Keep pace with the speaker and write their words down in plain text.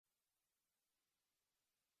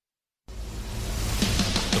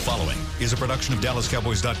is a production of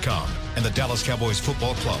DallasCowboys.com and the Dallas Cowboys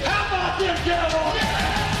Football Club. How about them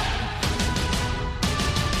Cowboys?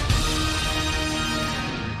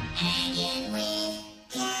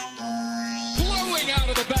 Blowing out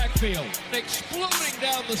of the backfield, exploding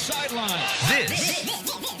down the sideline.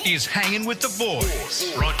 This is Hanging with the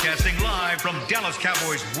Boys, broadcasting live from Dallas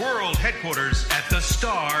Cowboys World Headquarters at the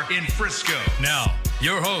Star in Frisco. Now,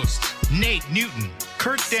 your hosts, Nate Newton,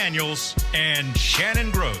 Kurt Daniels, and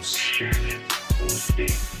Shannon Gross.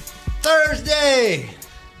 Thursday!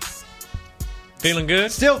 Feeling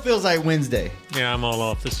good? Still feels like Wednesday. Yeah, I'm all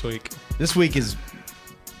off this week. This week is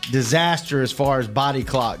disaster as far as body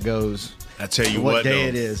clock goes. I tell you what what, day though,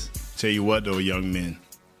 it is. Tell you what, though, young men,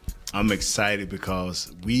 I'm excited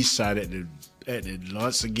because we sat at the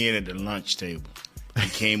once again at the lunch table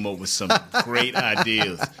and came up with some great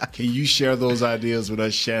ideas. Can you share those ideas with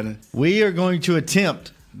us, Shannon? We are going to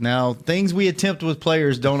attempt. Now, things we attempt with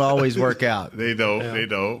players don't always work out. They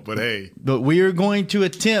don't, but hey. But we are going to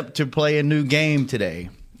attempt to play a new game today,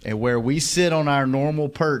 and where we sit on our normal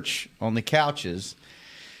perch on the couches.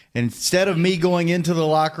 Instead of me going into the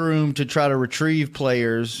locker room to try to retrieve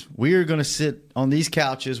players, we are going to sit on these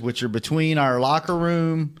couches, which are between our locker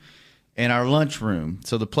room and our lunchroom.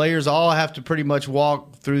 So the players all have to pretty much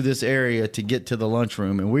walk through this area to get to the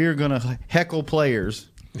lunchroom, and we are going to heckle players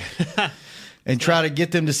and try to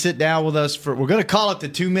get them to sit down with us for. We're going to call it the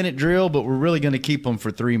 2-minute drill, but we're really going to keep them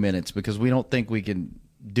for 3 minutes because we don't think we can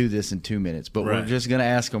do this in 2 minutes. But Right. we're just going to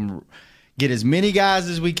ask them. Get as many guys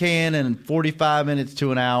as we can in 45 minutes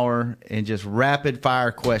to an hour and just rapid fire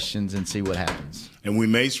questions and see what happens. And we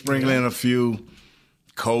may sprinkle in a few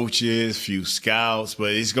coaches, few scouts,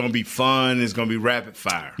 but it's going to be fun. It's going to be rapid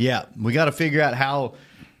fire. Yeah, we got to figure out how,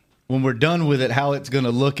 when we're done with it, how it's going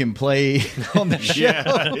to look and play on the show.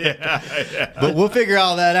 Yeah. But we'll figure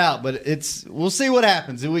all that out. But we'll see what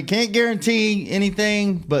happens. We can't guarantee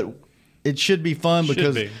anything, but it should be fun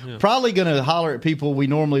because probably going to holler at people we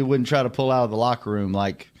normally wouldn't try to pull out of the locker room.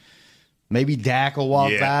 Like maybe Dak will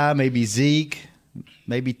walk by, maybe Zeke,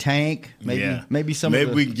 maybe Tank, maybe some. Maybe of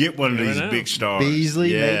the, we can get one of these big stars.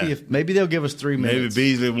 Beasley, maybe they'll give us 3 minutes.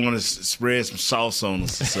 Maybe Beasley want to spread some sauce on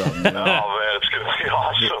us or something. Oh, man, it's going to be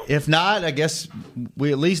awesome. If not, I guess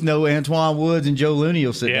we at least know Antoine Woods and Joe Looney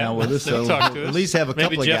will sit down with us. So talk to we'll us. at least have a Maybe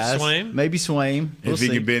couple of Jeff guys. Swaim. Maybe Swaim. We'll If he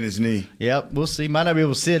see. can bend his knee. Yep, we'll see. Might not be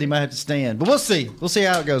able to sit. He might have to stand. But we'll see. We'll see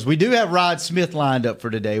how it goes. We do have Rod Smith lined up for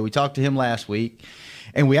today. We talked to him last week.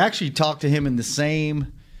 And we actually talked to him in the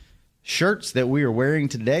same shirts that we are wearing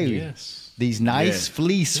today. Yes. These nice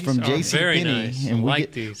fleece from are JC very Penney. nice. And I we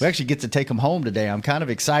like these. we actually get to take them home today. I'm kind of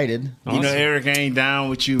excited. You know, Eric, I ain't down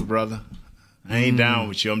with you, brother. I ain't down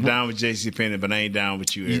with you. I'm down with J.C. Penney, but I ain't down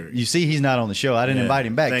with you, Eric. You see, he's not on the show. I didn't invite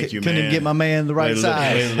him back. Thank you, Couldn't man. even get my man the right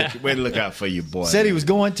size. Way to look out for your boy. Said he was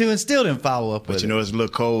going to and still didn't follow up with But you it. know, it's a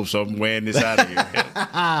little cold, so I'm wearing this out of here.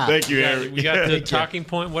 Thank you, Eric. We got the talking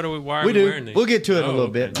point. Why are We we wearing do. these? We'll get to it in a Oh, little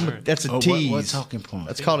okay. bit. All right. That's a Oh, tease. what talking point?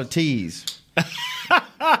 That's called a tease.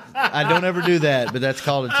 I don't ever do that, but that's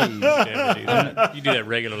called a tease. Yeah, we do that. You do that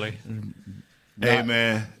regularly. Hey,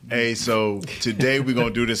 man. Hey, so today we're going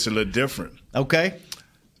to do this a little different. Okay.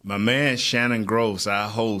 My man Shannon Gross, our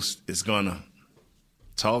host, is going to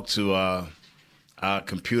talk to our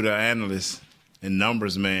computer analyst and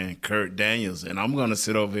numbers man, Kurt Daniels, and I'm going to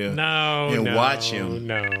sit over here and watch him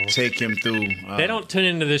take him through. They don't tune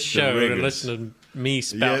into this show to rigors. listen to me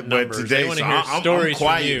spout But numbers. today, They want so to hear I'm stories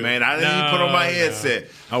quiet, from you. man. I didn't even put on my headset.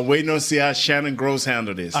 I'm waiting to see how Shannon Gross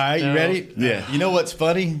handle this. All right, you ready? Yeah. You know what's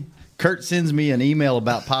funny? Kurt sends me an email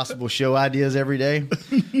about possible show ideas every day.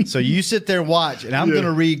 So you sit there and watch, and I'm going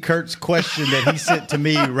to read Kurt's question that he sent to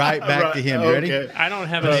me right back to him. You ready? Okay. I don't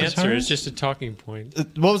have an answer. It's just a talking point.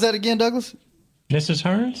 What was that again, Douglas? Mrs.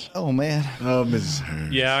 Hearns? Oh, man. Oh, Mrs.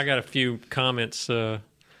 Hearns. Yeah, I got a few comments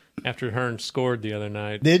after Hearns scored the other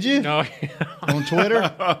night. Did you? No, On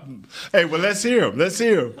Twitter? Hey, well, let's hear him. Let's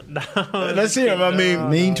hear him. Let's hear him. I mean,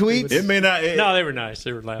 Mean tweets? it may not. no, they were nice.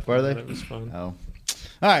 They were laughing. Were they? It was fun. Oh.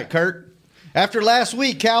 All right, Kurt. After last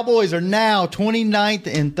week, Cowboys are now 29th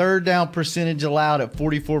in third down percentage allowed at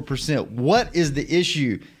 44%. What is the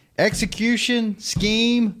issue? Execution?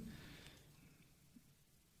 Scheme?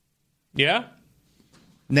 Yeah?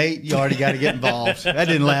 Nate, you already got to get involved. That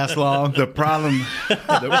didn't last long. The problem,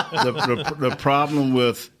 the problem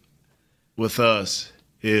with us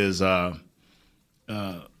is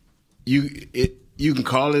you can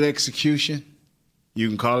call it execution. You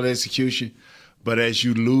can call it execution, but as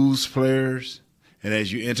you lose players and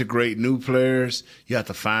as you integrate new players, you have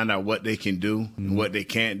to find out what they can do and what they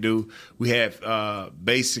can't do. We have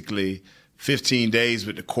basically 15 days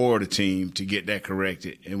with the core of the team to get that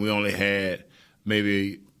corrected, and we only had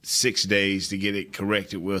maybe 6 days to get it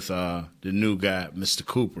corrected with the new guy, Mr.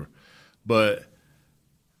 Cooper. But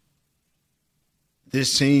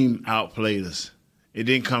this team outplayed us. It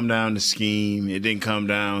didn't come down to scheme. It didn't come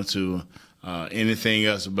down to anything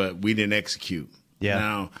else, but we didn't execute.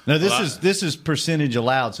 Yeah. Now this is percentage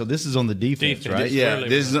allowed, so this is on the defense, right? Yeah.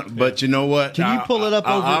 But you know what? Can you pull it up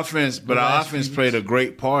over our offense? But our offense played a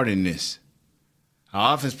great part in this.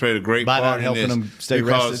 Our offense played a great part in helping this them stay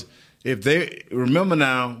because rested. if they remember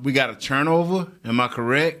now, we got a turnover. Am I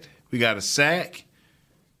correct? We got a sack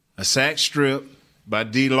strip by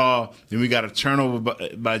D-Law, then we got a turnover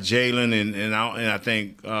by Jalen, and I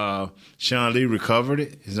think Sean Lee recovered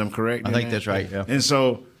it. Is I'm correct? I think that's right. Yeah. And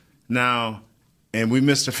so now, and we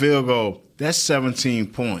missed a field goal. That's 17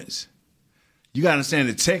 points. You got to understand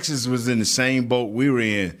that Texas was in the same boat we were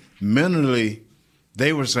in. Mentally,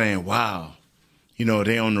 they were saying, "Wow,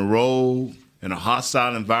 they on the road in a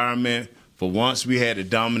hostile environment. For once, we had a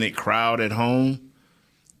dominant crowd at home.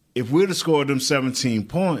 If we'd have scored them 17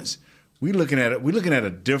 points." We're looking at a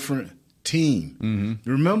different team. Mm-hmm.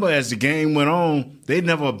 Remember, as the game went on, they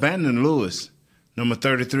never abandoned Lewis, number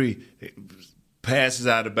 33. Passes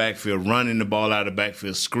out of the backfield, running the ball out of the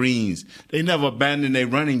backfield, screens. They never abandoned their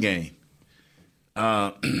running game.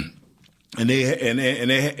 And they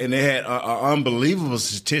had an unbelievable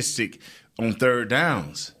statistic on third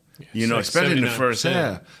downs. Especially in the first half.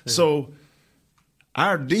 Yeah. So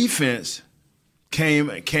our defense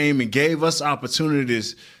came and gave us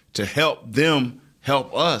opportunities to help them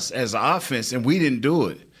help us as an offense, and we didn't do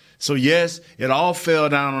it. So, yes, it all fell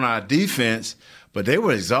down on our defense, but they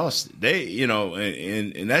were exhausted.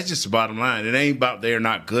 And that's just the bottom line. It ain't about they're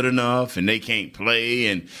not good enough and they can't play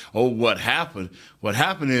and, what happened? What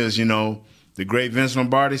happened is, the great Vince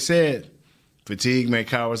Lombardi said, fatigue make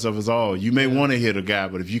cowards of us all. You may want to hit a guy,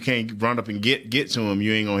 but if you can't run up and get to him,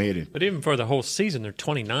 you ain't going to hit him. But even for the whole season, they're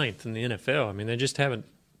 29th in the NFL. I mean, they just haven't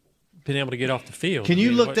been able to get off the field. Can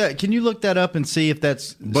you look that up and see if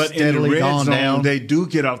that's steadily in the red gone zone, down? They do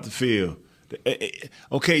get off the field.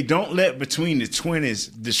 Okay, don't let between the 20s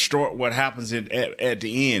distort what happens at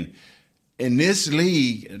the end. In this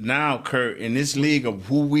league now, Kurt, in this league of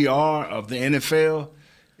who we are, of the NFL,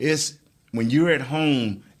 it's when you're at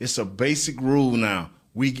home, it's a basic rule now.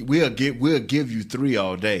 We'll give you 3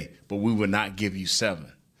 all day, but we will not give you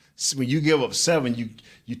 7. So when you give up 7,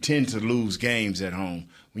 you tend to lose games at home.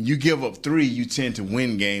 When you give up 3, you tend to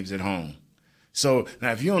win games at home. So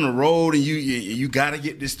now if you're on the road and you got to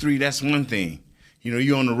get this 3, that's one thing.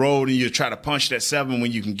 You're on the road and you try to punch that 7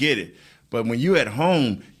 when you can get it. But when you're at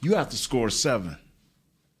home, you have to score 7.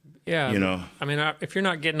 Yeah. I mean, if you're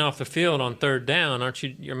not getting off the field on third down, aren't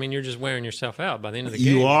you? I mean, you're just wearing yourself out by the end of the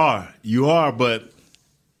game. You are. But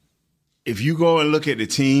if you go and look at the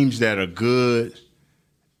teams that are good,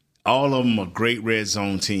 all of them are great red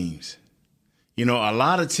zone teams. A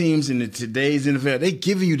lot of teams in today's NFL, they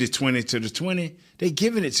giving you the 20 to the 20. They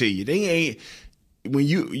giving it to you. They ain't. When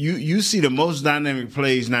you see the most dynamic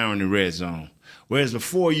plays now in the red zone, whereas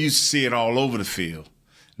before you used to see it all over the field.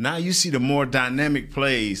 Now you see the more dynamic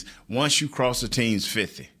plays once you cross the team's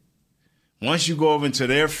 50. Once you go over into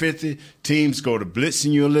their 50, teams go to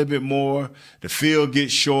blitzing you a little bit more. The field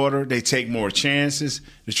gets shorter. They take more chances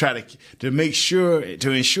to try to make sure, to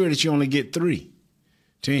ensure that you only get 3.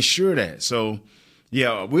 To ensure that. So,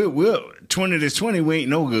 yeah, we're 20 to 20, we ain't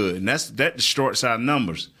no good. And that distorts our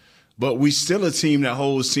numbers. But we still a team that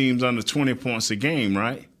holds teams under 20 points a game,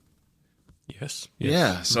 right? Yes.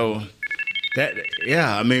 Yeah, so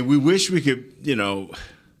I mean, we wish we could,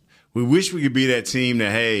 we wish we could be that team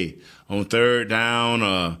that, hey, on third down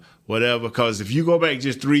or whatever, because if you go back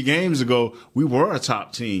just 3 games ago, we were a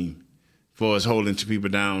top team for us holding 2 people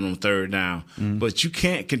down on third down. Mm-hmm. But you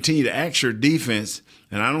can't continue to act your defense,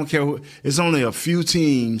 and I don't care it's only a few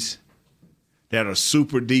teams that are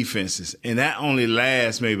super defenses, and that only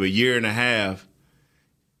lasts maybe a year and a half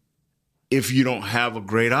if you don't have a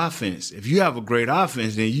great offense. If you have a great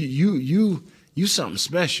offense, then you something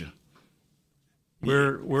special.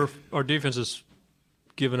 Our defense is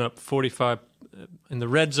giving up 45 in the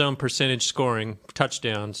red zone percentage scoring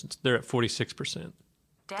touchdowns. They're at 46%,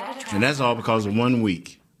 and that's all because of 1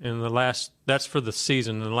 week. And that's for the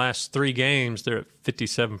season. In the last 3 games, they're at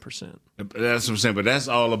 57%. That's what I'm saying, but that's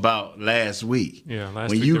all about last week. Yeah, last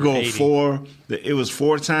when week you go 80. It was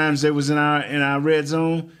 4 times they was in our red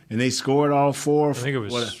zone, and they scored all 4. I think it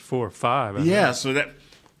was 4 or 5. Yeah, so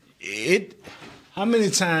how many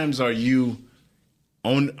times are you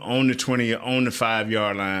on the 20 on the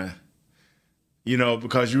 5-yard line?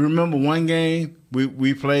 Because you remember one game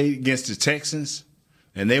we played against the Texans.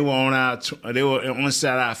 and they were on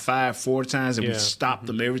side our 5 4 times, and we stopped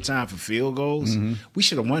them every time for field goals, we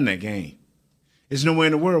should have won that game. There's no way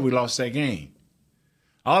in the world we lost that game.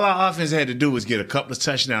 All our offense had to do was get a couple of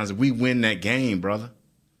touchdowns, and we win that game, brother.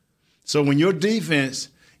 So when your defense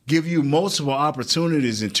give you multiple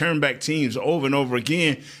opportunities and turn back teams over and over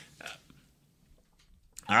again,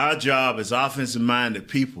 our job as offensive-minded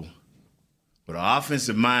people, with an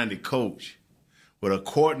offensive-minded coach, with a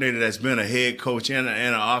coordinator that's been a head coach and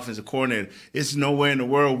an offensive coordinator, it's nowhere in the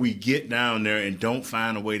world we get down there and don't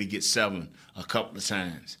find a way to get 7 a couple of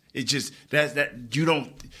times. It just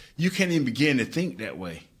you can't even begin to think that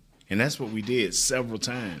way, and that's what we did several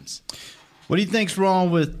times. What do you think's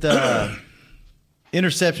wrong with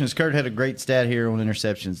interceptions? Kurt had a great stat here on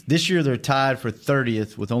interceptions. This year they're tied for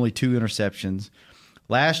 30th with only 2 interceptions.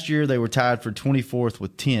 Last year they were tied for 24th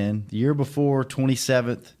with 10. The year before,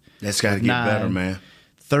 27th. That's got to get 9. better, man.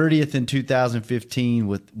 30th in 2015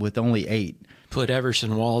 with only 8. Put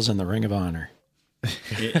Everson Walls in the Ring of Honor.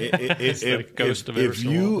 If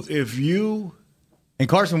you and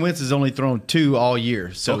Carson Wentz has only thrown 2 all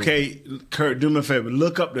year. So okay, Kurt, do me a favor.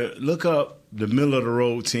 Look up the middle of the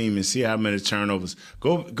road team and see how many turnovers.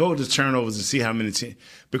 Go to turnovers and see how many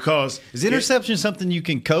because is interception something you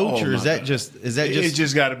can coach, or is that just it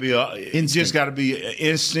just got to be an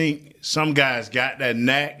instinct. Some guys got that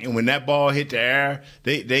knack, and when that ball hit the air,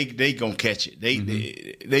 they gonna catch it.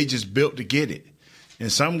 They just built to get it.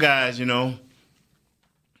 And some guys, you can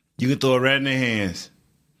throw it right in their hands.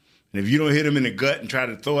 And if you don't hit them in the gut and try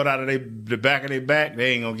to throw it out of the back of their back,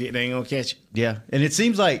 they ain't gonna catch it. Yeah, and it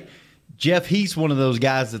seems like Jeff Heath's one of those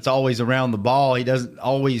guys that's always around the ball. He doesn't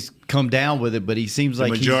always come down with it, but he seems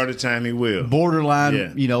like the majority of the time he will.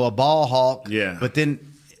 Borderline, a ball hawk. Yeah. But then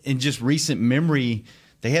in just recent memory,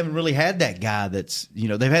 they haven't really had that guy that's,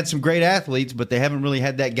 they've had some great athletes, but they haven't really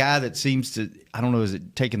had that guy that seems to, I don't know, is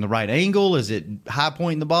it taking the right angle? Is it high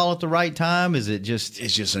pointing the ball at the right time? Is it just...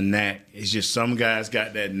 It's just a knack. It's just some guys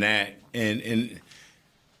got that knack. And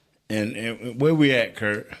where we at,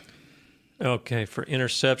 Kurt? Okay, for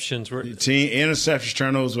interceptions. Interceptions,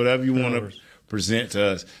 turnovers, whatever you want to present to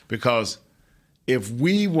us. Because if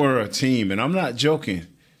we were a team, and I'm not joking,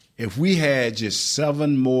 if we had just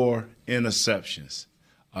 7 more interceptions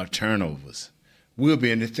or turnovers, we'll be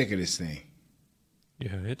in the thick of this thing.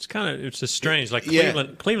 Yeah, it's just strange. Like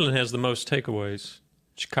Cleveland has the most takeaways.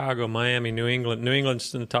 Chicago, Miami, New England. New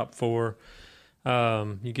England's in the top 4.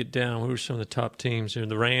 You get down, who are some of the top teams here?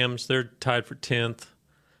 The Rams, they're tied for 10th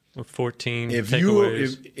with 14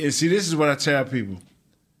 takeaways. See, this is what I tell people.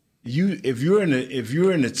 If you're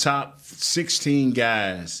in the top 16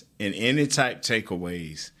 guys in any type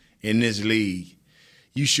takeaways in this league,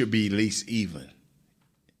 you should be at least even.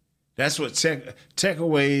 That's what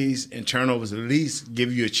takeaways and turnovers at least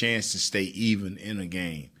give you a chance to stay even in a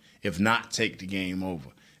game, if not take the game over.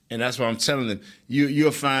 And that's what I'm telling them.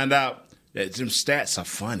 You'll find out that them stats are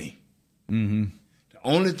funny. Mm-hmm. The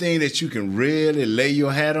only thing that you can really lay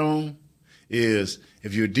your hat on is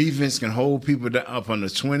if your defense can hold people up under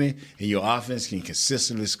 20 and your offense can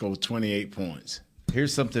consistently score 28 points.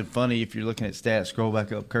 Here's something funny if you're looking at stats. Scroll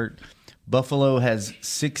back up, Kurt. Buffalo has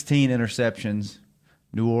 16 interceptions.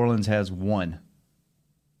 New Orleans has 1.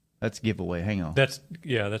 That's a giveaway. Hang on. That's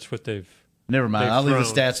what they've... Never mind. I'll leave the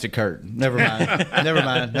stats to Kurt. Never mind. Never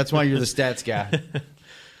mind. That's why you're the stats guy.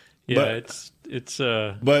 Yeah, it's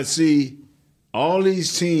But see, all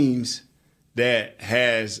these teams that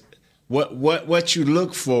has what you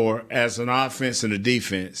look for as an offense and a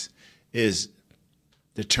defense is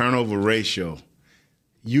the turnover ratio.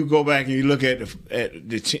 You go back and you look at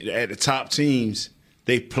the top teams,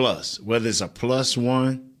 they plus, whether it's a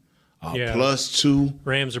 +1 or +2.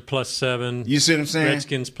 Rams are +7. You see what I'm saying?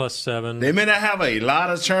 Redskins +7. They may not have a lot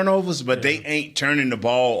of turnovers, but they ain't turning the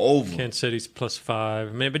ball over. Kansas City's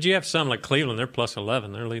 +5. But you have some like Cleveland, they're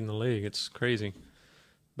 +11. They're leading the league. It's crazy.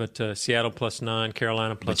 But Seattle +9,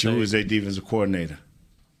 Carolina +8. But who is their defensive coordinator?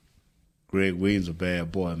 Greg Williams, a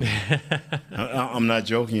bad boy, man. I'm not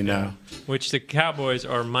joking you now. Which the Cowboys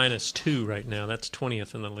are -2 right now. That's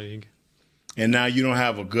 20th in the league. And now you don't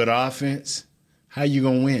have a good offense. How you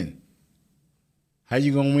gonna win? How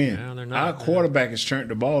you gonna win? No, they're not. Our quarterback has turned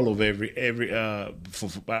the ball over every for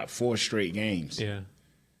about 4 straight games. Yeah,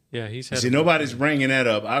 he's had. See, nobody's bringing that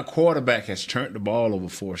up. Our quarterback has turned the ball over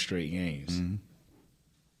 4 straight games. Mm-hmm.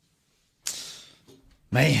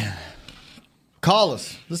 Man. Call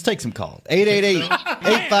us. Let's take some calls.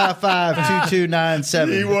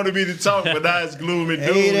 888-855-2297. He wanted me to talk, but now it's gloomy.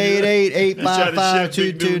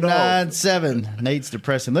 888-855-2297. Nate's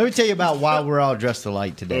depressing. Let me tell you about why we're all dressed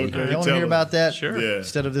alike today. Okay, you want to hear about that? Sure. Yeah.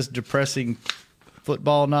 Instead of this depressing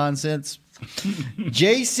football nonsense.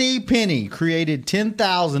 J.C. Penney created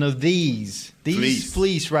 10,000 of these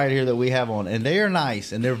fleece right here that we have on, and they are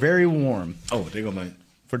nice and they're very warm. Oh, they go, man.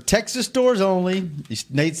 For Texas stores only.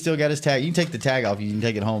 Nate still got his tag. You can take the tag off. You can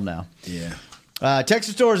take it home now. Yeah.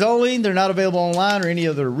 Texas stores only. They're not available online or any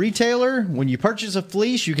other retailer. When you purchase a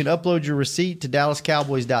fleece, you can upload your receipt to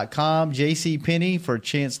DallasCowboys.com. JCPenney for a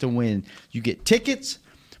chance to win. You get tickets,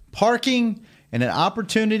 parking, and an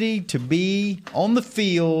opportunity to be on the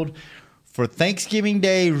field for Thanksgiving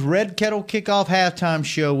Day's Red Kettle Kickoff halftime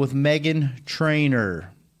show with Meghan Trainor.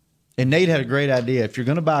 And Nate had a great idea. If you're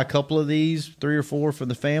going to buy a couple of these, 3 or 4 for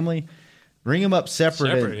the family, ring them up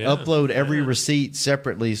separate and upload every receipt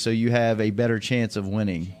separately so you have a better chance of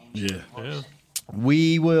winning. Yeah.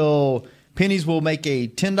 Pennies will make a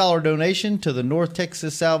 $10 donation to the North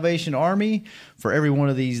Texas Salvation Army for every one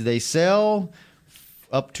of these they sell,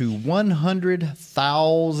 up to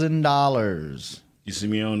 $100,000. You see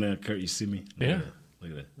me on that, Kurt? You see me? Yeah.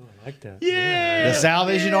 Look at that. Oh, I like that. Yeah. The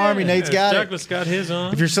Salvation Army, Nate's got Douglas got his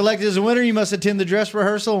on. If you're selected as a winner, you must attend the dress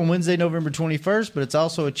rehearsal on Wednesday, November 21st, but it's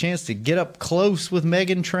also a chance to get up close with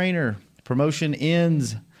Meghan Trainor. Promotion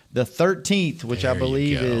ends the 13th, which I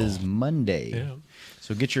believe is Monday. Yeah.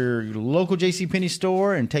 So get your local JCPenney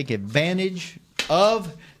store and take advantage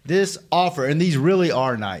of this offer. And these really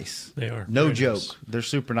are nice. They are. No Very joke. nice. They're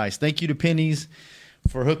super nice. Thank you to Pennies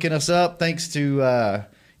for hooking us up. Thanks to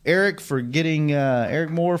Eric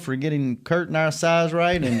Moore for getting Kurt and our size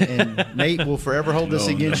right, and Nate will forever hold this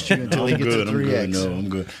against you until he gets a 3X. I'm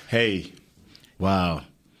good. Hey, wow.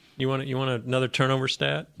 You want another turnover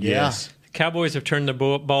stat? Yes. The Cowboys have turned the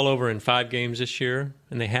ball over in 5 games this year,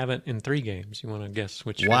 and they haven't in 3 games. You want to guess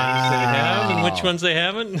which ones they have and which ones they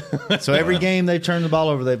haven't? So every game they've turned the ball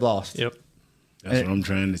over, they've lost. Yep. That's what I'm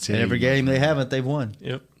trying to tell you. And every game they haven't, they've won.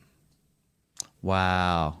 Yep.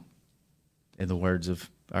 Wow. In the words of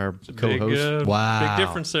our co-host. Big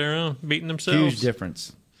difference there, huh? Beating themselves. Huge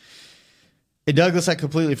difference. Hey, Douglas, I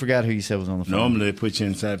completely forgot who you said was on the phone. Normally they put you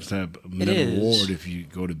inside middle ward if you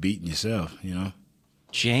go to beating yourself, you know.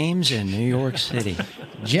 James in New York City.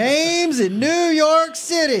 James in New York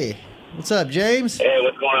City. What's up, James? Hey,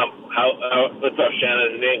 what's going on? What's up, Shannon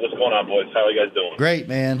and Nate? What's going on, boys? How are you guys doing? Great,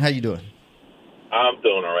 man. How you doing? I'm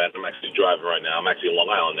doing all right. I'm actually driving right now. I'm actually in Long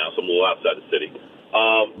Island now, so I'm a little outside the city.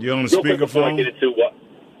 You on the real quick before I speakerphone? get into what?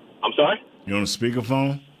 I'm sorry? You on the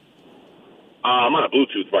speakerphone? I'm on a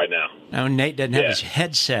Bluetooth right now. No, Nate doesn't have his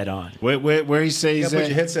headset on. Where he say You he's gotta put at?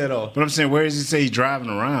 your headset on. But I'm saying, where does he say he's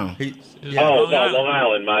driving around? Long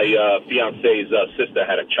Island. My fiance's sister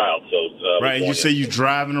had a child, so Right, and you say you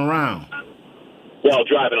driving around. Well,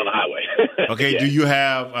 driving on the highway. Okay, Yeah. do you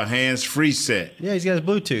have a hands-free set? Yeah, he's got his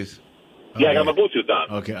Bluetooth. Yeah, I got my Bluetooth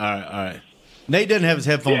on. Okay, all right. Nate doesn't have his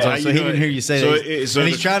headphones Yeah, on, so he didn't hear you say So that. And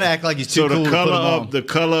he's trying to act like he's too cool to put them on. The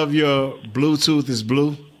color of your Bluetooth is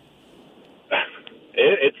blue?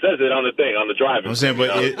 It says it on the thing, on the driver. I'm saying, but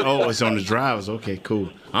it's on the drivers. Okay, cool.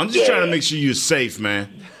 I'm just trying to make sure you're safe, man.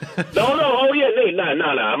 No. Oh, yeah, Nate. No.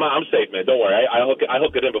 I'm safe, man. Don't worry. I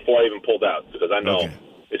hook it in before I even pulled out because I know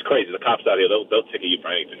it's crazy. The cops out here, they'll ticket you for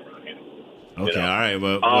anything around here. Okay, You know? all right.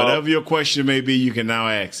 Well, whatever your question may be, you can now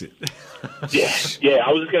ask it. Yeah.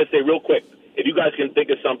 I was just gonna say real quick, if you guys can think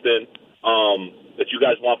of something that you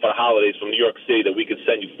guys want for the holidays from New York City that we can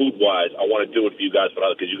send you food-wise, I want to do it for you guys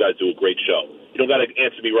because you guys do a great show. You don't got to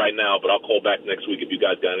answer me right now, but I'll call back next week if you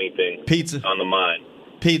guys got anything on the mind.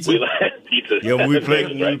 Pizza. Pizza. Yeah, when we play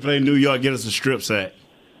Right. we play New York, get us a strip sack.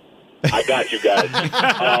 I got you guys.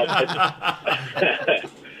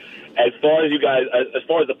 As far as you guys, as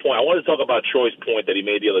far as the point, I wanted to talk about Troy's point that he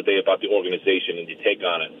made the other day about the organization and your take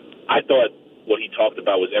on it. I thought what he talked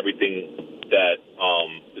about was everything that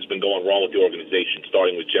has been going wrong with the organization,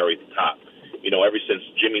 starting with Jerry at the top. You know, ever since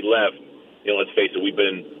Jimmy left, you know, let's face it, we've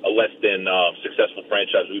been a less than successful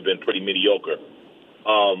franchise. We've been pretty mediocre.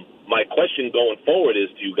 My question going forward is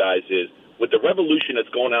to you guys is, with the revolution that's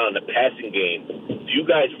going on in the passing game, do you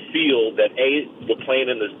guys feel that, A, we're playing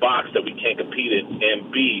in this box that we can't compete in,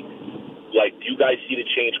 and B, do you guys see the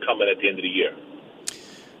change coming at the end of the year?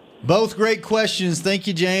 Both great questions. Thank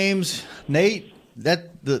you, James. Nate,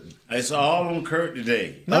 It's all on Kurt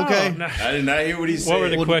today. Okay. No. I did not hear what he said. What were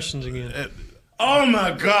the questions again? Oh,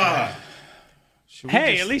 my God.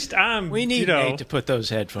 Hey, at least We need Nate to put those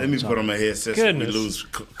headphones Let me on. put on my headset so we Goodness. lose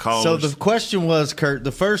calls. So the question was, Kurt,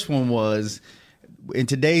 the first one was, in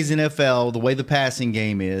today's NFL, the way the passing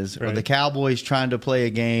game is, are the Cowboys trying to play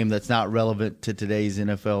a game that's not relevant to today's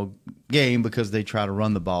NFL game because they try to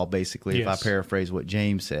run the ball, basically, if I paraphrase what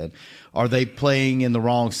James said. Are they playing in the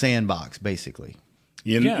wrong sandbox, basically?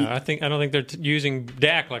 I don't think they're using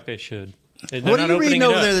Dak like they should. What are you reading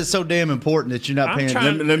over there that's so damn important that you're not paying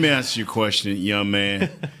attention? Let me answer your question, young man.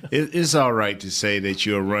 It's all right to say that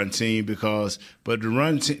you're a run team but the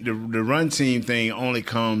run team thing only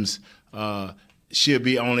comes should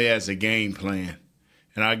be only as a game plan.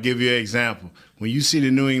 And I'll give you an example. When you see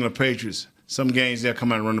the New England Patriots, some games they'll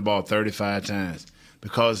come out and run the ball 35 times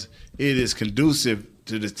because it is conducive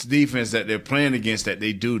to the defense that they're playing against that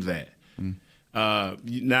they do that.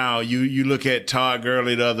 Now you look at Todd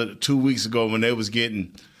Gurley 2 weeks ago when they was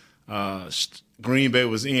getting Green Bay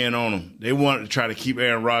was in on them. They wanted to try to keep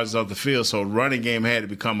Aaron Rodgers off the field, so running game had to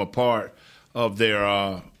become a part of their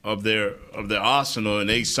arsenal, and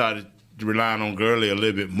they started relying on Gurley a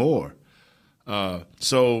little bit more.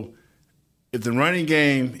 So if the running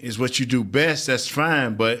game is what you do best, that's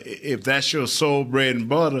fine. But if that's your sole bread and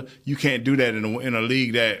butter, you can't do that in a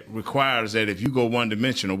league that requires that if you go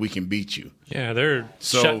one-dimensional, we can beat you. Yeah, they're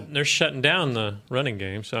shutting down the running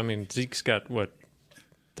game. So, I mean, Zeke's got,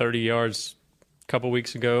 30 yards a couple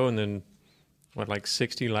weeks ago and then,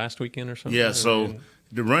 60 last weekend or something? Yeah, so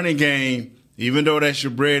the running game, even though that's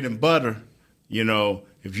your bread and butter,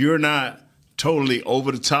 if you're not totally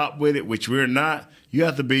over the top with it, which we're not,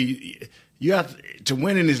 to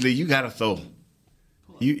win in this league, you got to throw.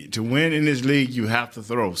 To win in this league, you have to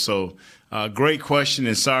throw. So, great question,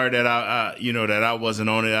 and sorry that I wasn't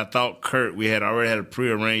on it. I thought Kurt, we had already had a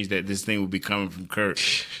prearranged that this thing would be coming from Kurt,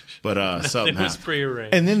 but something it was happened.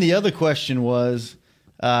 prearranged. And then the other question was,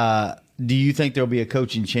 do you think there'll be a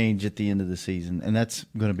coaching change at the end of the season? And that's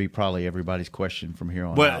going to be probably everybody's question from here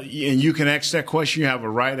on out. And you can ask that question. You have a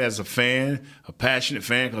right as a fan, a passionate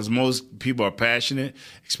fan, because most people are passionate,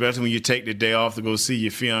 especially when you take the day off to go see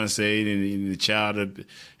your fiance and the child and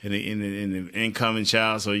the incoming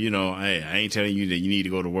child. So, hey, I ain't telling you that you need to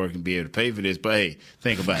go to work and be able to pay for this, but, hey,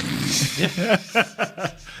 think about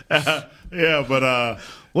it. Yeah, but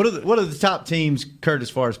what are the top teams, Kurt,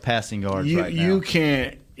 as far as passing yards right now? You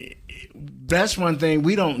can't. That's one thing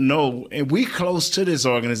we don't know, and we close to this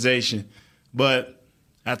organization. But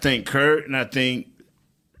I think Kurt and I think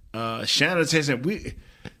Shannon said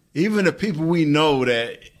even the people we know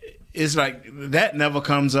that it's like that never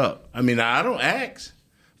comes up. I mean, I don't ask,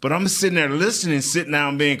 but I'm sitting there listening, sitting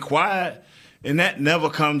down, being quiet, and that never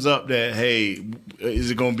comes up. That hey,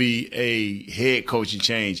 is it going to be a head coaching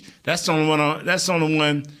change? That's the only one. That's the only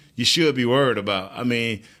one you should be worried about. I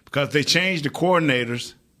mean, because they changed the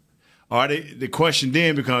coordinators. The question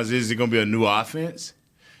then becomes, is it going to be a new offense?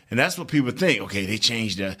 And that's what people think. Okay, they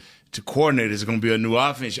changed to coordinators. It's going to be a new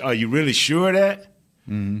offense. Are you really sure of that?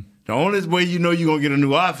 Mm-hmm. The only way you know you're going to get a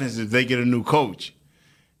new offense is if they get a new coach.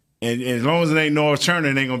 And as long as it ain't Norv Turner,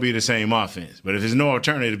 it ain't going to be the same offense. But if it's Norv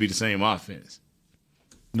Turner, it'll be the same offense.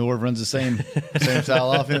 Norv runs the same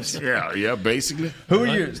style offense? Yeah, basically. Who are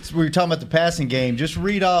you? We were talking about the passing game. Just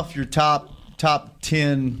read off your top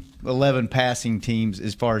 10 11 passing teams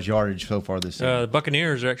as far as yardage so far this season. The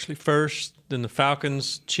Buccaneers are actually first, then the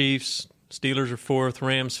Falcons, Chiefs, Steelers are fourth,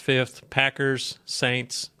 Rams fifth, Packers,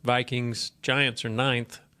 Saints, Vikings, Giants are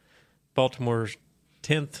ninth, Baltimore's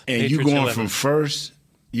 10th. And Patriots you going 11th. from first.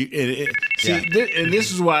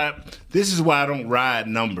 This is why I don't ride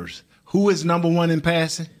numbers. Who is number one in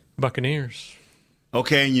passing? Buccaneers.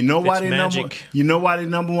 Okay, and you know why they're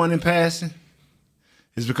number one in passing?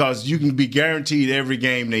 Is because you can be guaranteed every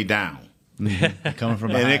game they down. Coming from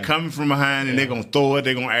behind. And they're coming from behind, and they're going to throw it.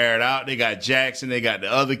 They're going to air it out. They got Jackson. They got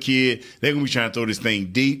the other kid. They're going to be trying to throw this thing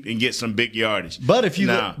deep and get some big yardage. But if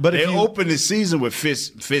you opened the season with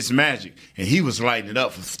Fitz Magic, and he was lighting it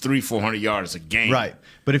up for 300-400 yards a game. Right.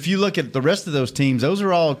 But if you look at the rest of those teams, those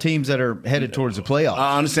are all teams that are headed towards the playoffs.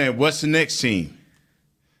 I understand. What's the next team?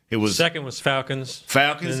 It was second was Falcons.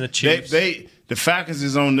 And the Chiefs. The Falcons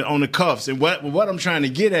is on the cuffs, and what I'm trying to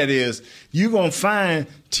get at is you're gonna find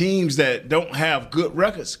teams that don't have good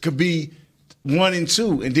records could be 1 and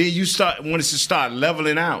 2, and then you want to start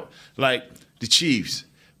leveling out like the Chiefs.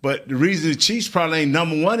 But the reason the Chiefs probably ain't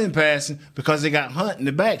number one in passing because they got Hunt in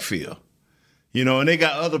the backfield, and they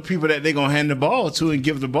got other people that they're gonna hand the ball to and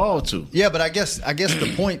give the ball to. Yeah, but I guess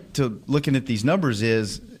the point to looking at these numbers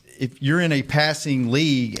is, if you're in a passing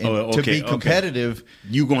league and to be competitive,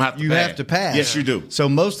 you're gonna have to pass. Yes, you do. So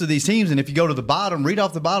most of these teams, and if you go to the bottom, read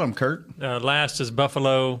off the bottom, Kurt. Last is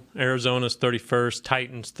Buffalo, Arizona's 31st,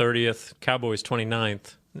 Titans 30th, Cowboys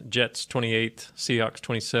 29th, Jets 28th, Seahawks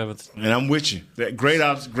 27th. And I'm with you. That great.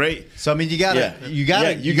 So I mean, you got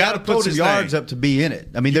to put some yards up to be in it.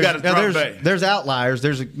 I mean, there's outliers.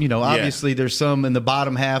 There's obviously there's some in the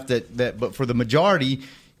bottom half that but for the majority,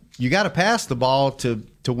 you got to pass the ball to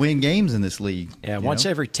win games in this league. Yeah, once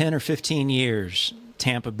every 10 or 15 years,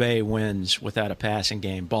 Tampa Bay wins without a passing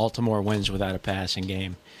game. Baltimore wins without a passing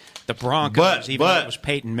game. The Broncos, even though it was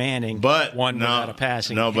Peyton Manning, won without a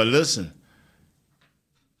passing game. But listen,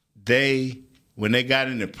 when they got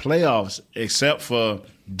in the playoffs, except for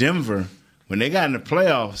Denver, when they got in the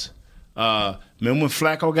playoffs, remember when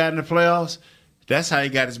Flacco got in the playoffs? That's how he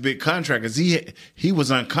got his big contract, because he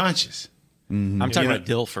was unconscious. Mm-hmm. I'm talking about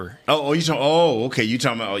Dilfer. Okay. You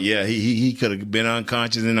talking about? Yeah, he could have been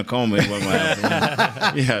unconscious in a coma.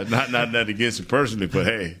 Yeah, not nothing against him personally, but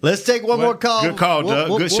hey, let's take one more call. Good call,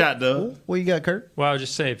 Doug. Good shot, Doug. What you got, Kurt? Well, I would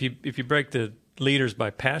just say if you break the leaders by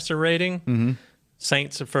passer rating, mm-hmm.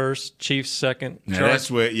 Saints are first, Chiefs second,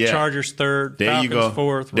 Chargers third, there Falcons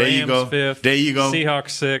fourth, Rams fifth, there you go.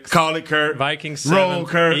 Seahawks sixth, call it, Kurt. Vikings roll, seventh,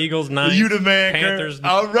 Kurt. Eagles ninth, you the man, Panthers Kurt.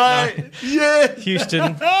 All right, yeah.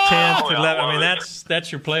 Houston 10th, 11th. I mean,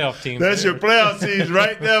 that's your playoff team. That's your playoff teams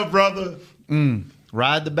right there, brother.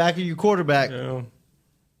 Ride the back of your quarterback. Yeah.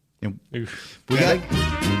 We got.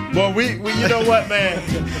 Well, we you know what, man?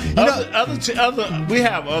 We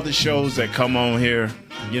have other shows that come on here.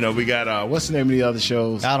 You know, we got what's the name of the other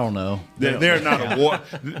shows? I don't know. They're not award.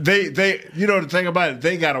 They you know the thing about it,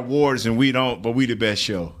 they got awards and we don't, but we the best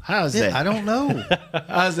show. How's that? I don't know.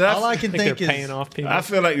 How's that? All I can think is paying off people. I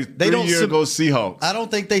feel like they 3 years ago Seahawks. I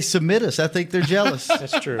don't think they submit us. I think they're jealous.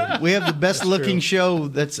 That's true. We have the best looking show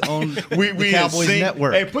that's on the Cowboys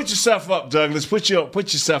Network. Hey, put yourself up, Douglas. Put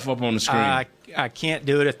yourself up on the screen. I can't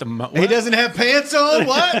do it at the moment. He doesn't have pants on?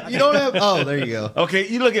 What? You don't have? Oh, there you go. Okay,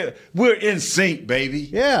 you look at we're in sync, baby.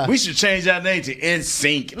 Yeah. We should change our name to In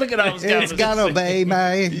Sync. Look at all those guys. It's gotta be,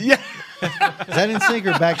 man. Yeah. Is that In Sync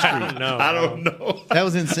or Backstreet? No, I don't know. That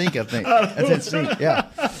was In Sync, I think. That's In Sync, yeah.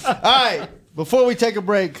 All right, before we take a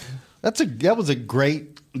break, that was a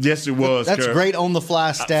great. Yes, it was. That's Kurt. great on the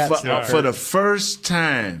fly stats. For the first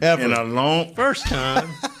time ever in a long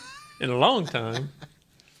time.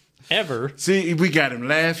 Ever. See, we got him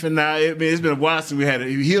laughing now. It's been a while since we had it.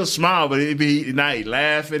 He'll smile, but now he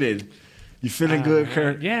laughing. And you feeling good,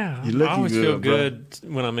 Kurt? Yeah. You looking I always good, feel good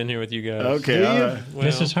when I'm in here with you guys. Okay. All right. Well,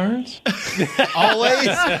 Mrs. Hearns?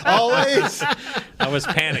 Always. I was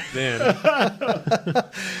panicked then.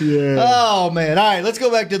 Yeah. Oh, man. All right, let's go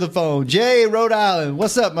back to the phone. Jay, Rhode Island.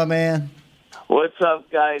 What's up, my man? What's up,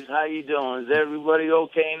 guys? How you doing? Is everybody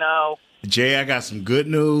okay now? Jay, I got some good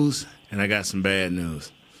news, and I got some bad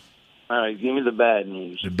news. All right, give me the bad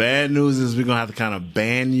news. The bad news is we're going to have to kind of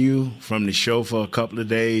ban you from the show for a couple of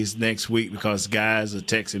days next week because guys are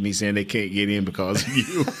texting me saying they can't get in because of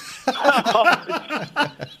you.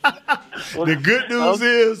 The good news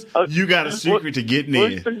is you got a secret to getting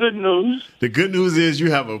in. What's the good news? The good news is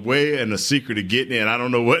you have a way and a secret to getting in. I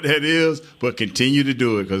don't know what that is, but continue to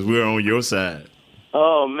do it because we're on your side.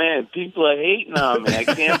 Oh, man, people are hating on me. I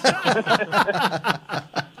can't.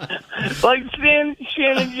 Like Shannon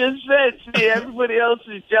just said, see, everybody else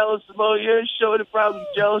is jealous about your show. They're probably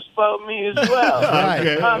jealous about me as well.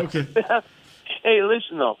 Okay. Hey,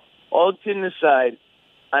 listen, though, all kidding aside,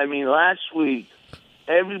 I mean, last week,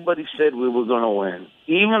 everybody said we were going to win.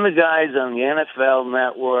 Even the guys on the NFL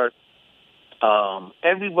Network,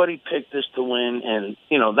 everybody picked us to win. And,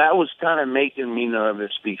 you know, that was kind of making me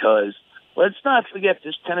nervous because let's not forget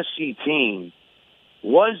this Tennessee team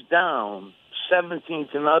was down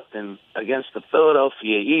 17-0 against the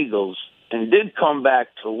Philadelphia Eagles and did come back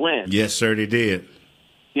to win. Yes, sir, they did.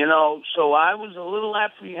 You know, so I was a little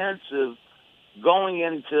apprehensive going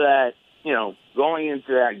into that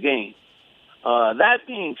game. That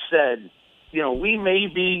being said, you know, we may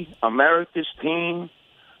be America's team,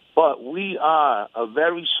 but we are a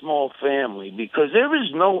very small family because there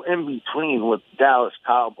is no in-between with Dallas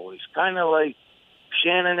Cowboys. Kind of like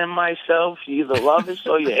Shannon and myself, you either love us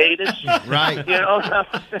or you hate us. Right. You know what I'm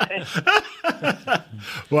saying?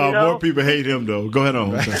 Well, more people hate him, though. Go ahead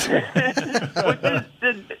on. But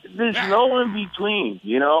there's no in-between,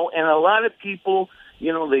 you know, and a lot of people,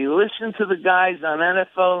 you know, they listen to the guys on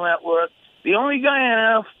NFL Network. The only guy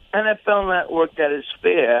on NFL Network that is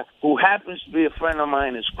fair, who happens to be a friend of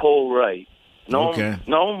mine, is Cole Wright. Know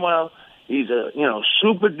him well. He's a, you know,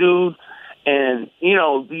 super dude. And, you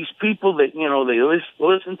know, these people that, you know, they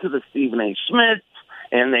listen to the Stephen A. Smith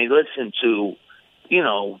and they listen to, you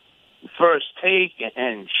know, First Take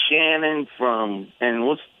and Shannon and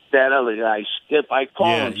what's that other guy, Skip? I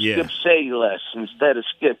call him Skip Sayless instead of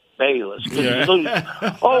Skip Bayless. He's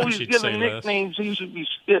always giving nicknames. He should be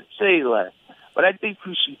Skip Sayless. But I think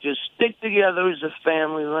we should just stick together as a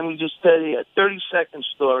family. Let me just tell you a 30-second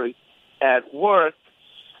story. At work,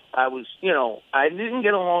 I didn't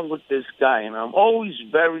get along with this guy, and I'm always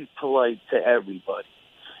very polite to everybody.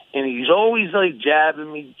 And he's always like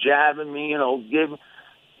jabbing me, you know,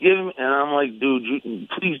 And I'm like, dude,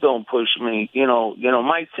 please don't push me. You know,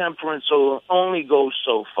 my temperance will only go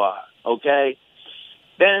so far, okay?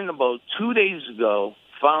 Then about 2 days ago,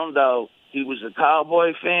 found out he was a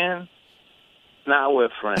Cowboy fan. Now we're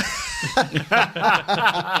friends.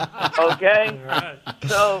 Okay? Right.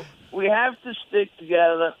 So we have to stick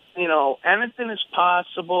together. You know, anything is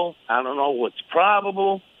possible. I don't know what's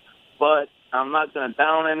probable, but I'm not going to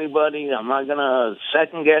down anybody. I'm not going to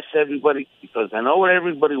second-guess everybody because I know what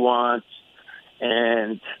everybody wants.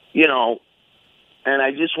 And, you know, and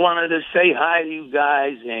I just wanted to say hi to you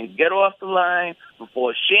guys and get off the line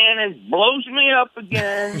before Shannon blows me up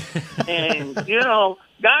again. And, you know,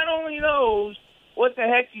 God only knows what the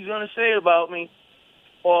heck he's going to say about me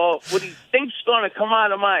or what he thinks is going to come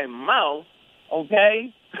out of my mouth,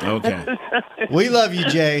 okay? Okay. We love you,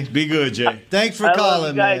 Jay. Be good, Jay. Thanks for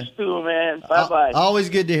calling, I love you guys man. too, man. Bye-bye. Always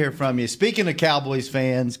good to hear from you. Speaking of Cowboys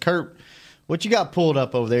fans, Kurt, what you got pulled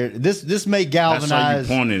up over there? This may galvanize. I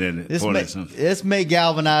saw you pointed at it. This may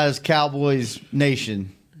galvanize Cowboys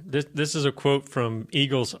Nation. This is a quote from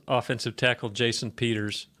Eagles offensive tackle Jason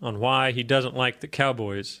Peters on why he doesn't like the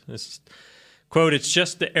Cowboys. This quote, "It's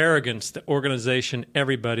just the arrogance, the organization,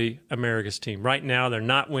 everybody, America's team. Right now, they're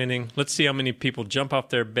not winning. Let's see how many people jump off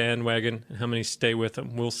their bandwagon and how many stay with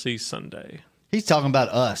them. We'll see Sunday." He's talking about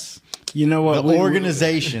us. You know what? The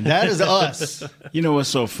organization. That is us. You know what's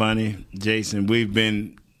so funny, Jason? We've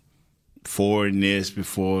been 4 in this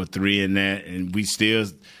before, 3 in that, and we still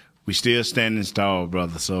standing tall,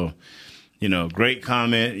 brother. So, you know, great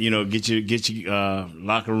comment. You know, get your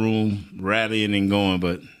locker room rallying and going,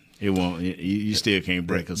 but it won't. You still can't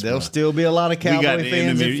break us. There'll still be a lot of Cowboy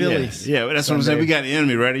fans in Philly. Yeah, that's what I'm saying. We got the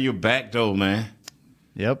enemy right in your back door, man.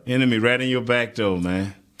 Yep. Enemy right in your back door,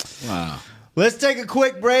 man. Wow. Let's take a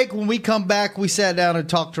quick break. When we come back, we sat down and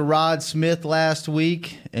talked to Rod Smith last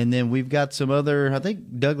week, and then we've got some other. I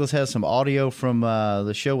think Douglas has some audio from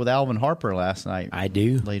the show with Alvin Harper last night. I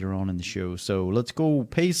do. Later on in the show. So let's go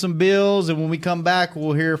pay some bills, and when we come back,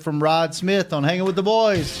 we'll hear from Rod Smith on Hanging with the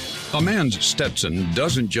Boys. A man's Stetson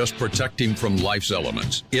doesn't just protect him from life's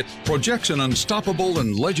elements. It projects an unstoppable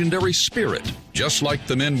and legendary spirit, just like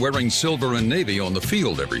the men wearing silver and navy on the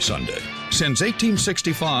field every Sunday. Since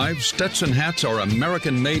 1865, Stetson hats are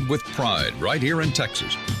American-made with pride right here in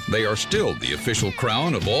Texas. They are still the official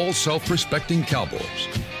crown of all self-respecting cowboys.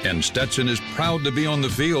 And Stetson is proud to be on the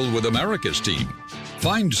field with America's team.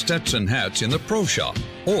 Find Stetson hats in the Pro Shop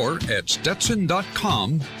or at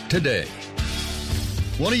Stetson.com today.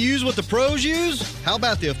 Want to use what the pros use? How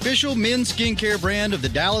about the official men's skincare brand of the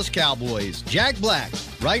Dallas Cowboys, Jack Black?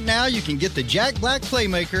 Right now, you can get the Jack Black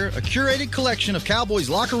Playmaker, a curated collection of Cowboys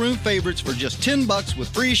locker room favorites for just $10 with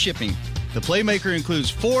free shipping. The Playmaker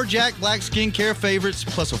includes 4 Jack Black skincare favorites,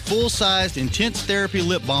 plus a full-sized Intense Therapy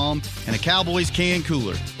lip balm and a Cowboys can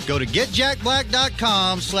cooler. Go to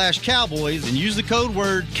getjackblack.com/Cowboys and use the code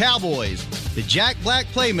word Cowboys. The Jack Black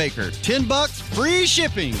Playmaker, $10, free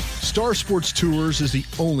shipping. Star Sports Tours is the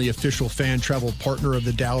only official fan travel partner of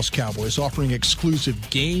the Dallas Cowboys, offering exclusive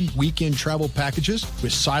game weekend travel packages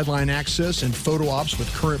with sideline access and photo ops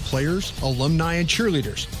with current players, alumni, and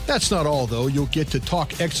cheerleaders. That's not all, though. You'll get to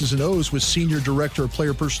talk X's and O's with Senior Director of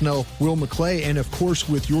Player Personnel Will McClay, and of course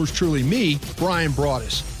with yours truly, me, Brian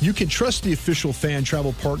Broaddus. You can trust the official fan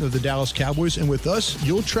travel partner of the Dallas Cowboys, and with us,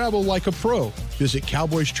 you'll travel like a pro. Visit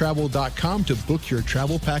cowboystravel.com to book your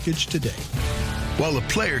travel package today. While a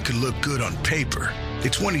player could look good on paper,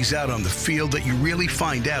 it's when he's out on the field that you really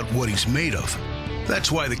find out what he's made of.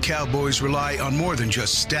 That's why the Cowboys rely on more than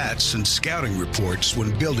just stats and scouting reports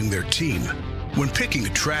when building their team. When picking a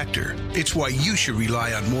tractor, it's why you should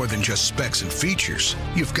rely on more than just specs and features.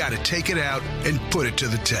 You've got to take it out and put it to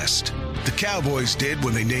the test. The Cowboys did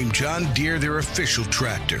when they named John Deere their official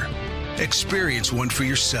tractor. Experience one for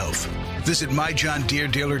yourself. Visit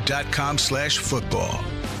myjohndeeredealer.com/football.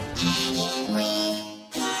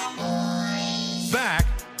 Back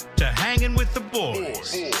to Hanging with the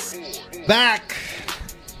Boys. Back.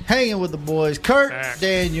 Hanging with the Boys. Kurt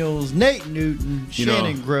Daniels, Nate Newton,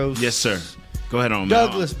 Shannon Gross. Yes, sir. Go ahead on, man.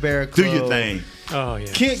 Douglas Barraclough. Do your thing. Oh,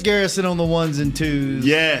 yeah. Kent Garrison on the ones and twos.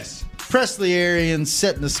 Yes. Presley Arians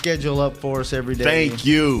setting the schedule up for us every day. Thank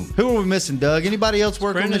you. Who are we missing, Doug? Anybody else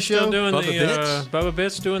work on the show? Still doing Bubba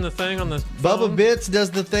Bitts doing the thing on the phone? Bubba Bitts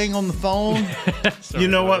does the thing on the phone. You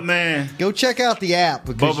know what, man? Go check out the app.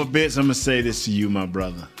 Bubba Bitts, I'm going to say this to you, my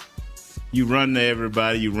brother. You run to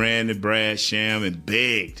everybody. You ran to Brad Sham and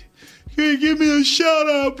begged. Hey, give me a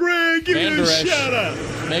shout-out, Brad. Give me a Esch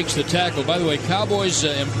shout-out. makes the tackle. By the way, Cowboys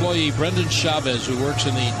employee Brendan Chavez, who works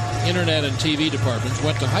in the Internet and TV departments,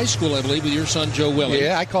 went to high school, I believe, with your son, Joe Willie.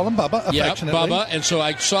 Yeah, I call him Bubba, affectionately. Yeah, Bubba. And so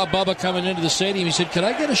I saw Bubba coming into the stadium. He said, "Can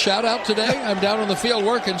I get a shout-out today? I'm down on the field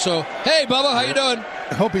working." So, hey, Bubba, how you doing?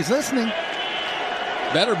 I hope he's listening.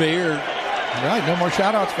 Better be. Or... All right, no more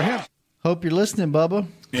shout-outs for him. Hope you're listening, Bubba.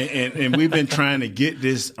 And we've been trying to get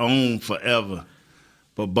this on forever.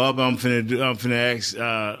 But, Bubba, I'm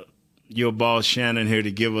finna ask your boss, Shannon, here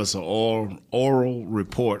to give us an oral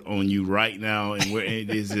report on you right now. And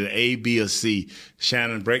is it A, B, or C?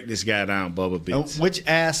 Shannon, break this guy down, Bubba Bits. Which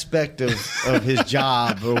aspect of his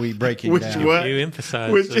job are we breaking down? What? You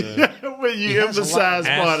emphasize. When you emphasize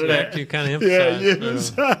part of that. You kind of emphasize. Yeah, you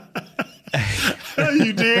emphasize.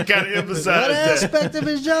 You did kind of emphasize What that. aspect of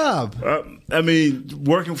his job? I mean,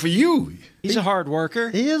 working for you. He's a hard worker.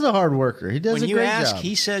 He is a hard worker. He does When a you great ask, job.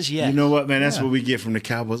 he says yes. You know what, man? That's what we get from the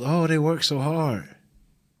Cowboys. Oh, they work so hard.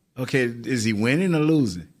 Okay, is he winning or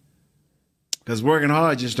losing? Because working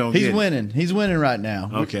hard just don't get He's it. winning. He's winning right now.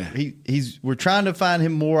 Okay. We're trying to find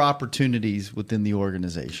him more opportunities within the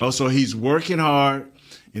organization. Oh, so he's working hard,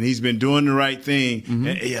 and he's been doing the right thing. Mm-hmm.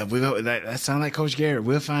 And, yeah, that sounds like Coach Garrett.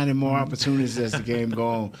 We'll find him more opportunities as the game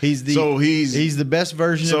goes on. He's the best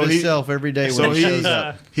version of himself every day when he shows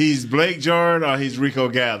up. He's Blake Jordan or he's Rico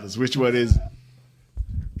Gathers? Which one is?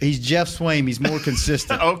 He's Jeff Swaim. He's more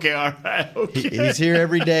consistent. Okay, all right. Okay. He's here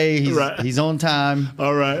every day. He's right. He's on time.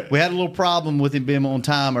 All right. We had a little problem with him being on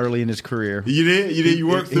time early in his career. You did? You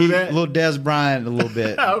worked through that? A little Des Bryant a little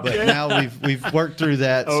bit. Okay. But now we've worked through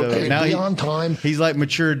that. Okay. So now he's on time. He's like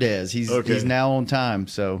mature Des. He's now on time.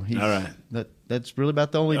 So he's, all right. That's really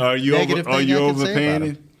about the only Overpaying negative thing I can say about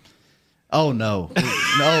him. him? Oh no,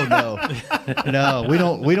 no, we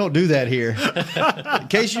don't do that here. In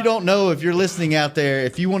case you don't know, if you're listening out there,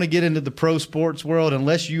 if you want to get into the pro sports world,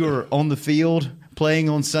 unless you are on the field playing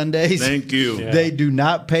on Sundays, thank you. They do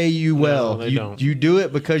not pay you well. No, they don't. You do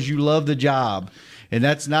it because you love the job, and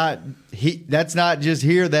that's not just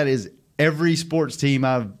here. That is every sports team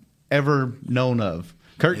I've ever known of.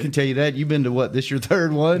 Kurt can tell you that. You've been to what? This your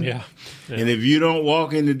third one? Yeah. And if you don't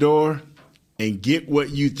walk in the door and get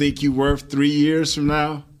what you think you're worth 3 years from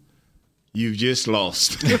now, you've just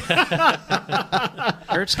lost. Kurt's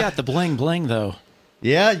got the bling bling though.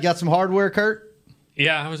 Yeah, you got some hardware, Kurt?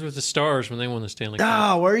 Yeah, I was with the Stars when they won the Stanley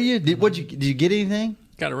Cup. Oh, were you? Did you get anything?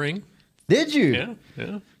 Got a ring. Did you?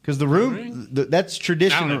 Yeah. Because the room, that's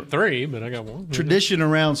tradition. I don't have 3, but I got one. Tradition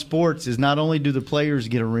around sports is not only do the players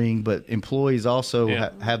get a ring, but employees also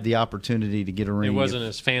have the opportunity to get a ring. It wasn't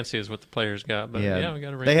as fancy as what the players got, but yeah we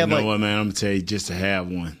got a ring. They have you know what, man? I'm gonna tell you, just to have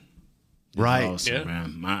one, right? Awesome,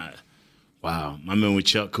 man. I remember with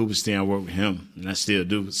Chuck Cooperstein, I worked with him, and I still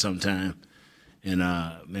do sometimes. And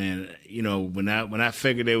man, you know, when I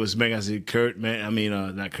figured they was making, I said, Kurt, man, I mean,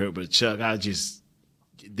 not Kurt, but Chuck,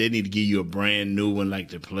 they need to give you a brand new one like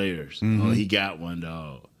the players. Mm-hmm. Oh, he got one,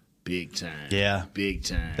 dog. Big time. Yeah. Big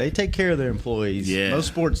time. They take care of their employees. Yeah. Most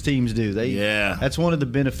sports teams do. That's one of the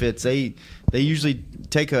benefits. They usually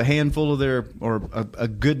take a handful of their, or a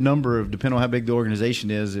good number of, depending on how big the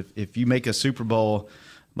organization is. If you make a Super Bowl,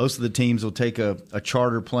 most of the teams will take a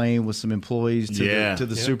charter plane with some employees to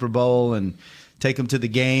the Super Bowl and take them to the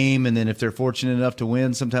game. And then if they're fortunate enough to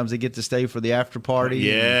win, sometimes they get to stay for the after party.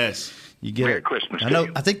 Yes. You get Merry Christmas.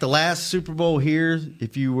 I think the last Super Bowl here,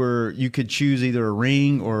 if you could choose either a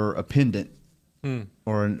ring or a pendant,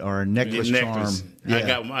 or a necklace charm.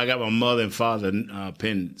 Yeah. I got my mother and father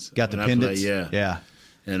pendants. Got the pendants. Yeah.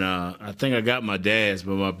 And I think I got my dad's,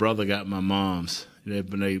 but my brother got my mom's. They're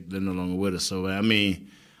no longer with us. So I mean,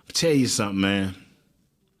 I'll tell you something, man.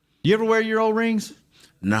 You ever wear your old rings?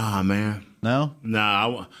 Nah, man. No.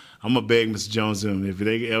 Nah, I'm gonna beg Mr. Jones them if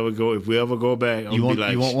we ever go back. You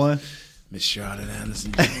want one? Miss Charlotte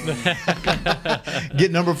Anderson.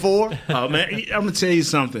 Get number 4? Oh, man, I'm going to tell you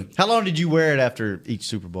something. How long did you wear it after each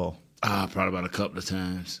Super Bowl? Probably about a couple of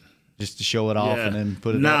times. Just to show it off and then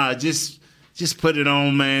put it up? Just put it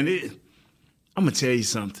on, man. I'm going to tell you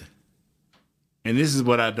something. And this is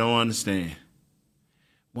what I don't understand.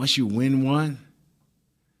 Once you win one,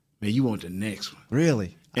 man, you want the next one.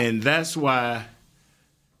 Really? And that's why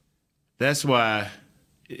it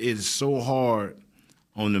is so hard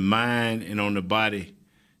on the mind and on the body.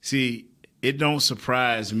 See, it don't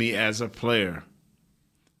surprise me as a player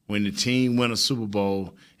when the team win a Super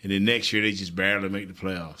Bowl and the next year they just barely make the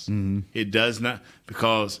playoffs. Mm-hmm. It does not,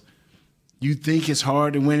 because you think it's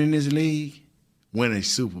hard to win in this league, win a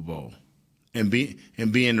Super Bowl and be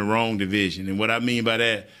in the wrong division. And what I mean by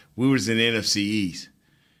that, we was in the NFC East.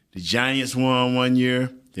 The Giants won one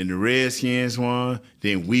year, then the Redskins won,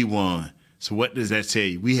 then we won. So what does that tell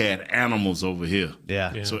you? We had animals over here.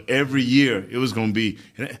 Yeah. So every year it was going to be,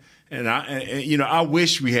 and I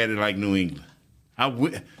wish we had it like New England.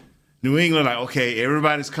 New England, like, okay,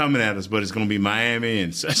 everybody's coming at us, but it's going to be Miami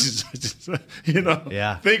and such and such.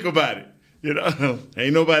 Yeah. Think about it.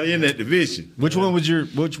 Ain't nobody in that division. Which one was your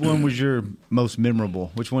most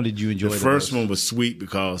memorable? Which one did you enjoy? The first one was sweet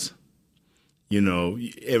because,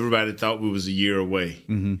 everybody thought we was a year away.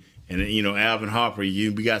 Mm-hmm. And Alvin Harper,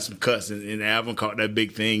 we got some cuts, and Alvin caught that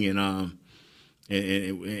big thing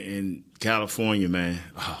in California, man.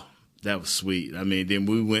 Oh, that was sweet. I mean, then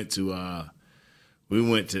we went to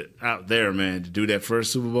out there, man, to do that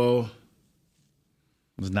first Super Bowl.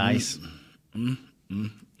 It was nice.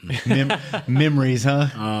 Memories, huh?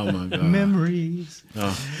 Oh my God, memories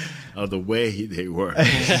of the way they were.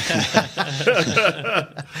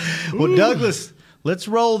 Well, Douglas, let's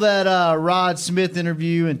roll that Rod Smith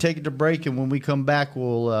interview and take it to break. And when we come back,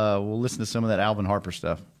 we'll listen to some of that Alvin Harper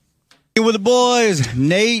stuff. With the boys,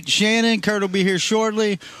 Nate, Shannon, Kurt will be here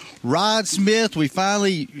shortly. Rod Smith, we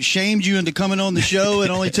finally shamed you into coming on the show. It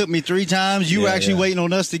only took me 3 times. You were actually waiting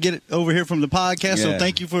on us to get it over here from the podcast, so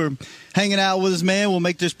thank you for hanging out with us, man. We'll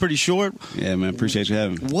make this pretty short. Yeah, man, appreciate you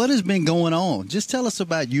having me. What has been going on? Just tell us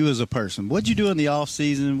about you as a person. What'd you do in the off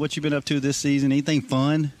season? What you been up to this season? Anything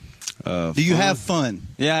fun? Do you have fun?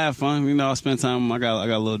 Yeah, I have fun. I spend time. I got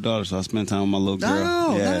a little daughter, so I spend time with my little girl.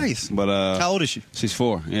 Oh, nice. But how old is she? She's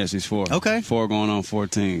 4. Yeah, she's 4. Okay. 4 going on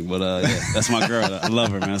 14. But that's my girl. I love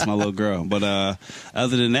her, man. That's my little girl. But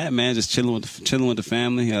other than that, man, just chilling with the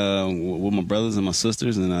family, with my brothers and my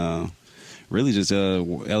sisters, and really just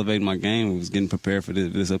elevating my game. I was getting prepared for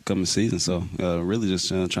this upcoming season, so really just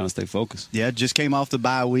trying to stay focused. Yeah, just came off the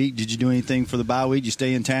bye week. Did you do anything for the bye week? Did you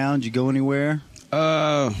stay in town? Did you go anywhere?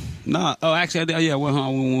 No. Oh, actually, I did. Yeah,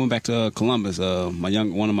 we went back to Columbus.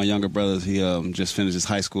 One of my younger brothers, he just finished his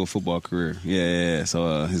high school football career. Yeah.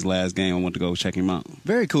 So his last game, I went to go check him out.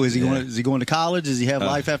 Very cool. Is he going to college? Does he have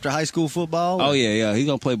life after high school football? Oh yeah. He's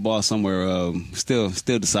gonna play ball somewhere. Still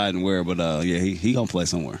deciding where, but he gonna play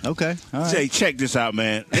somewhere. Okay. All right. Jay, check this out,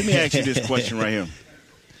 man. Let me ask you this question right here.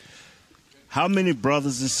 How many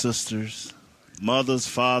brothers and sisters, mothers,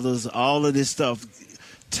 fathers, all of this stuff?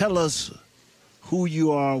 Tell us who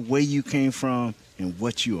you are, where you came from, and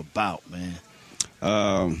what you about, man.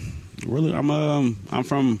 Really,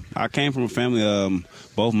 I came from a family.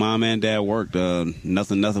 Both mom and dad worked.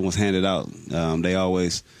 Nothing was handed out. They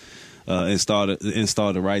always installed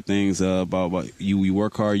the right things about you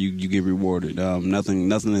work hard, you get rewarded.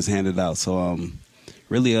 Nothing is handed out. So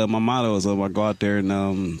really, my motto is I go out there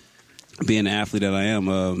and being the athlete that I am,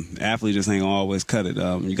 athlete just ain't gonna always cut it.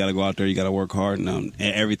 You got to go out there, you got to work hard, and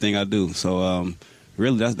everything I do. So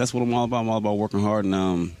really, that's what I'm all about. I'm all about working hard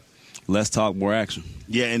and less talk, more action.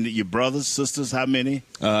 Yeah, and your brothers, sisters, how many?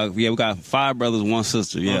 We got 5 brothers, 1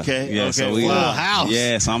 sister. Yeah. Okay. Yeah. Okay. So we, house.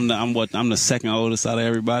 Yeah. So I'm the second oldest out of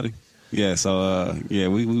everybody. Yeah. So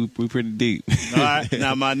we pretty deep. All right.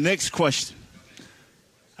 Now my next question.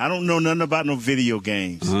 I don't know nothing about no video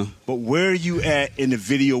games, but where are you at in the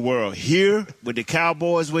video world? Here with the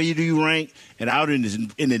Cowboys, where do you rank? And out in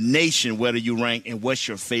the nation, where do you rank? And what's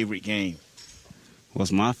your favorite game?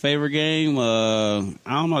 What's my favorite game? I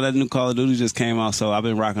don't know. That new Call of Duty just came out, so I've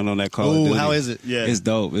been rocking on that Call of Duty. How is it? Yeah. It's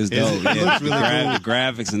dope. It's dope. It looks really cool. The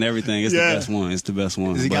graphics and everything. It's the best one. It's the best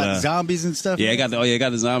one. Has it got zombies and stuff? Yeah, it got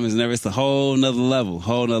the zombies and everything. It's a whole nother level.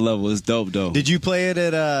 It's dope, though. Did you play it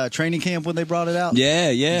at training camp when they brought it out?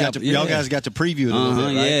 Yeah. Y'all guys got to preview it a little bit,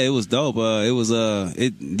 right? Yeah, it was dope.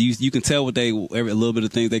 You can tell what a little bit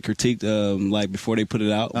of things they critiqued like before they put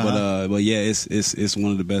it out. But yeah, it's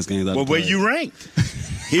one of the best games I've played. Well, where you ranked?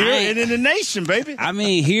 Here and in the nation, baby. I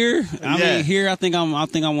mean, here. I think I'm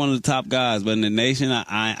one of the top guys. But in the nation,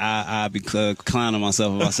 I'd be clowning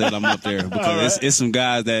myself if I said I'm up there because it's some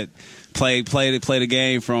guys that play the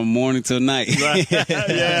game from morning till night.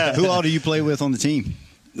 Yeah. Who all do you play with on the team?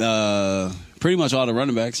 Pretty much all the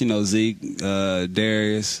running backs. Zeke,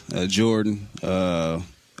 Darius, Jordan.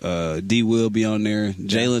 D will be on there.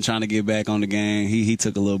 Jalen trying to get back on the game. He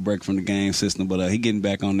took a little break from the game system, but he getting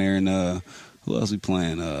back on there. And who else we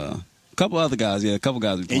playing? A couple other guys. Yeah, a couple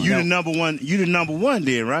guys we playing. And you the number one. You the number one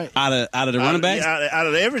then, right? Out of the running backs. Out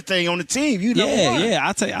of everything on the team, you number one. Yeah.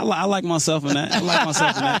 I tell you, I like myself in that.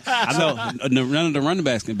 I know none of the running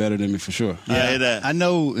backs get better than me for sure. I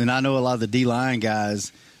know a lot of the D-line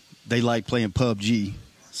guys. They like playing PUBG.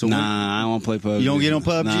 So I don't want to play PUBG. You don't get on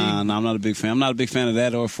PUBG? Nah, I'm not a big fan. I'm not a big fan of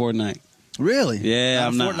that or Fortnite. Really? Yeah,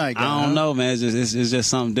 I'm not. Fortnite guy, I don't know, man. It's just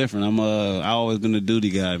something different. I always been a duty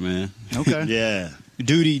guy, man. Okay. Yeah.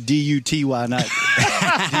 Duty, D-U-T-Y, not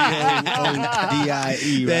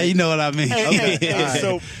D-O-O-D-I-E, right? Yeah, you know what I mean.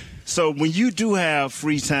 Hey, so when you do have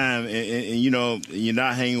free time and you know you're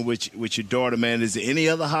not hanging with your daughter, man, is there any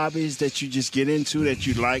other hobbies that you just get into that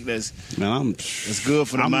you like that's good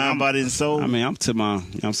for the mind, body, and soul? I mean, I'm to my, you know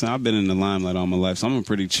what I'm saying, I've been in the limelight all my life, so I'm a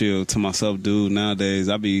pretty chill to myself dude nowadays.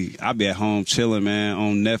 I be at home chilling, man,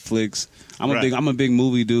 on Netflix. I'm a big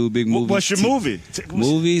movie dude. Big movie. What's your movie?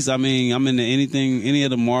 Movies. I mean, I'm into any of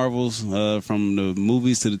the Marvels, from the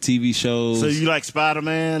movies to the TV shows. So you like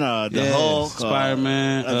Spider-Man, the Hulk,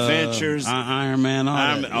 Spider-Man, Avengers, Iron Man. All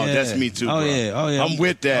that. Oh, that's me too. Oh bro. yeah. I'm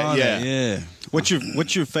with that. Yeah. What's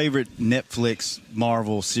your favorite Netflix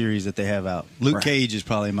Marvel series that they have out? Luke Cage is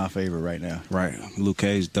probably my favorite right now. Right, Luke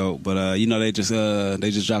Cage dope, but you know they just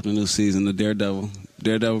dropped a new season of Daredevil.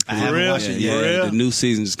 I haven't watched it yet. Yeah, the new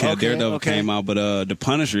season just came. Daredevil came out, but the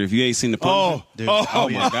Punisher. If you ain't seen the Punisher, oh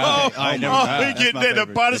my God! The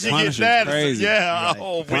Punisher get that crazy. Yeah,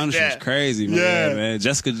 Punisher's crazy, man. Yeah. Man.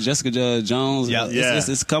 Jessica Jones. Yeah.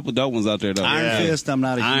 It's a couple dope ones out there though. Iron Fist. I'm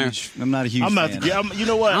not a huge fan. You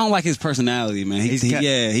know what? I don't like his personality, man.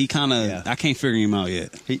 He kind of. I can't figure him out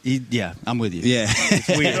yet. I'm with you. Yeah, it's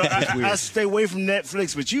weird. It's weird. I stay away from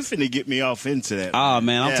Netflix, but you finna get me off into that. Oh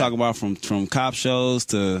man, I'm talking about from cop shows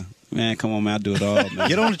to, man, come on, man, I do it all, man.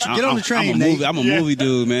 Get on the train, I'm a movie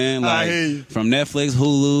dude, man. Like from Netflix,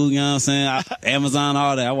 Hulu, you know what I'm saying? Amazon,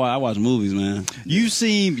 all that. I watch movies, man.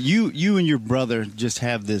 You and your brother just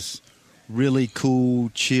have this really cool,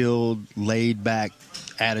 chilled, laid back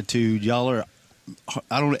attitude. I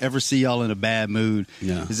don't ever see y'all in a bad mood.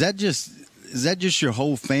 Yeah. Is that just your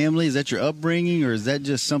whole family? Is that your upbringing, or is that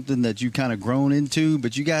just something that you kind of grown into?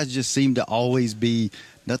 But you guys just seem to always be.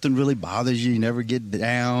 Nothing really bothers you. You never get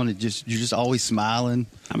down. You're just always smiling.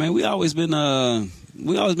 I mean, we always been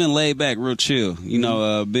laid back, real chill. You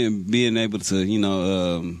know, being able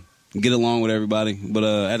to get along with everybody. But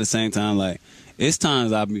at the same time, like it's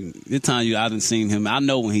times I done seen him. I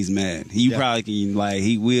know when he's mad. Probably can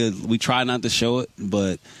he will. We try not to show it,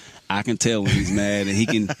 but I can tell when he's mad, and he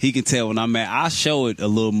can tell when I'm mad. I show it a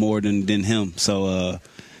little more than him. So.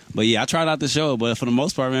 But yeah, I try not to show it, but for the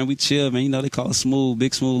most part, man, we chill, man. You know, they call it smooth,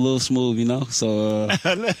 big smooth, little smooth, you know? So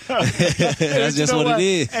that's just what it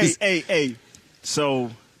is. Hey.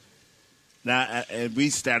 So now we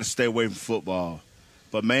started to stay away from football.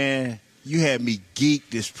 But, man, you had me geeked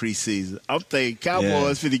this preseason. I'm thinking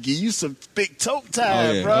Cowboys finna give you some big toe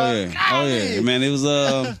time, bro. Oh, yeah. Man, it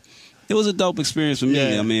was a dope experience for me.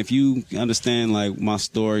 Yeah. I mean, if you understand like my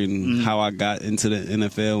story and how I got into the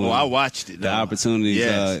NFL, I watched it. The opportunities,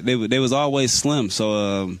 yes. They was always slim.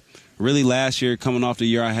 So really, last year, coming off the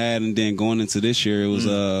year I had, and then going into this year, it was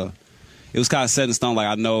kind of set in stone. Like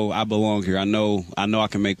I know I belong here. I know I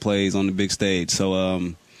can make plays on the big stage.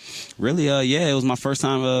 So really, it was my first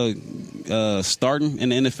time starting in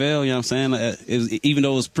the NFL. You know what I'm saying? Even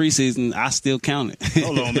though it was preseason, I still counted.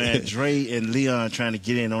 Hold on, man. Dre and Leon trying to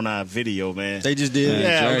get in on our video, man. They just did.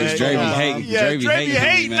 Dre be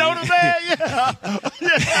hating on the man. Yeah.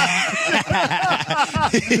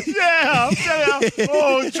 I'm telling you.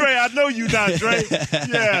 Oh, Dre, I know you not, Dre.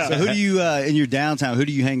 Yeah. So who do you, in your downtime, who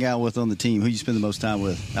do you hang out with on the team? Who do you spend the most time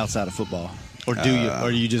with outside of football? Or do you?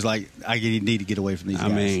 Or do you just like, I need to get away from these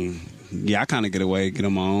guys? I mean, I kind of get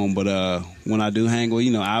on my own. But when I do hang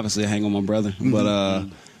with, obviously I hang with my brother. Mm-hmm. But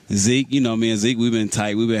Zeke, me and Zeke, we've been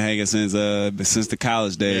tight. We've been hanging since the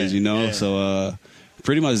college days, Yeah. So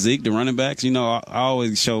pretty much Zeke, the running backs, I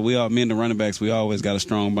always show, me and the running backs, we always got a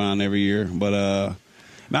strong bond every year. But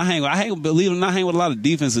I hang, believe it or not, I hang with a lot of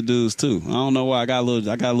defensive dudes too. I don't know why. I got a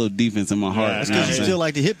little defense in my heart. That's because you still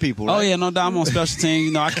like to hit people, right? Oh yeah, no doubt. I'm on special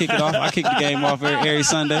team. I kick it off. I kick the game off every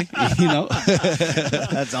Sunday.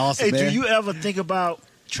 That's awesome. Hey, man. Do you ever think about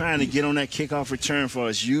trying to get on that kickoff return for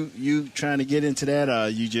us? You trying to get into that, or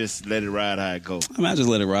you just let it ride how it go? I mean, I just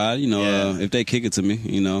let it ride. If they kick it to me,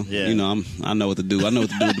 I know what to do. I know what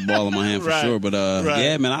to do with the ball in my hand for sure. But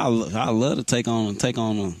yeah, man, I love to take on, you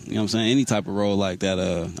know what I'm saying, any type of role like that.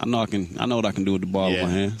 I know what I can do with the ball in my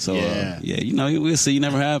hand. So we'll see. You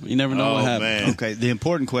never know what happens. Man. Okay, the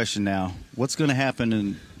important question now: what's going to happen,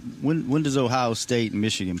 and when does Ohio State and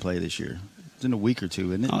Michigan play this year? In a week or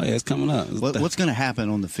two, isn't it? Oh yeah, it's coming up. What's going to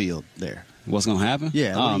happen on the field there? What's going to happen?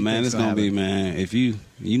 Yeah. Oh man, it's going to be, man. If you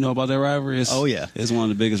know about that rivalry, it's one of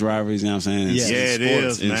the biggest rivalries. You know what I'm saying? It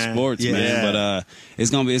is, man. In sports, man. But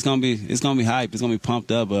it's gonna be hype. It's gonna be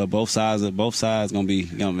pumped up. Both sides gonna be.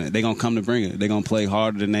 They're gonna come to bring it. They're gonna play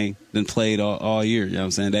harder than played all year. You know what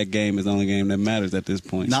I'm saying? That game is the only game that matters at this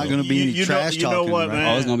point. Not gonna be any trash talking. You know what, man?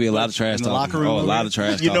 Oh, it's gonna be a lot of trash talking. Locker room. A lot of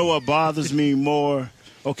trash talking. You know what bothers me more?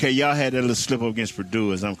 Okay, y'all had that little slip up against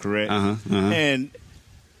Purdue, as I'm correct. And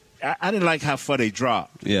I didn't like how far they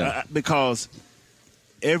dropped. Yeah. Because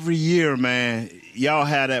every year, man, y'all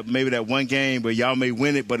had that one game where y'all may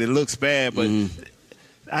win it, but it looks bad. But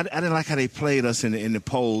I didn't like how they played us in the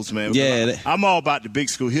polls, man. Yeah. I'm all about the big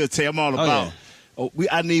school. He'll tell you, I'm all about.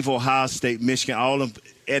 I need Ohio State, Michigan, all of them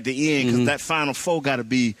at the end because that Final Four got to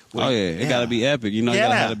be. It got to be epic. You know, you got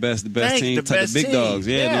to have the best team, the big dogs.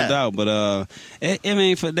 Yeah, no doubt. But I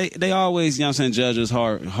mean, they always, you know what I'm saying, judge us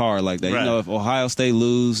hard like that. Right. You know, if Ohio State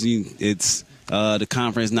lose, it's the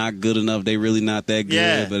conference not good enough. They really not that good.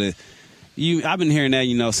 Yeah. But I've been hearing that,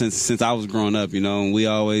 you know, since I was growing up, you know, and we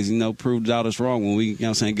always, you know, proved out us wrong when we, you know what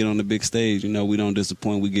I'm saying, get on the big stage. You know, we don't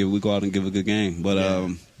disappoint. We go out and give a good game.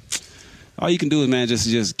 But all you can do is, man,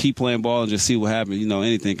 just keep playing ball and just see what happens. You know,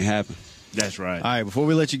 anything can happen. That's right. All right, before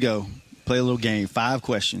we let you go, play a little game. 5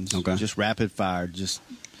 questions. Okay. Just rapid fire. Just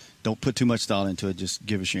don't put too much thought into it. Just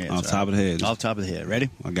give us your answer. Off top of the head. Off top of the head. Ready?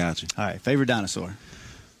 I got you. All right. Favorite dinosaur?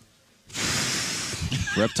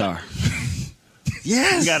 Reptar.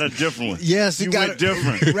 Yes. You got a different one. Yes. You went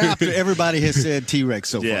different. Raptor. Everybody has said T-Rex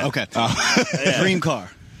so far. Okay. Dream car?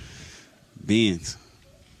 Benz.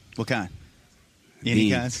 What kind?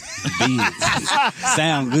 Any kind? Beans.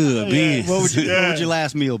 Sound good. Beans. What would your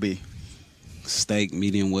last meal be? Steak,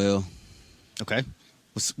 medium well. Okay.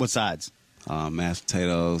 What sides? Mashed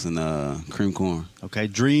potatoes and cream corn. Okay.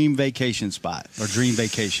 Dream vacation spot or dream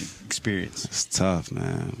vacation experience? It's tough,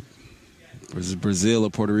 man. Brazil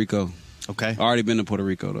or Puerto Rico. Okay. Already been to Puerto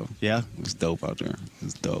Rico, though. Yeah? It's dope out there.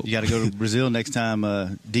 It's dope. You got to go to Brazil next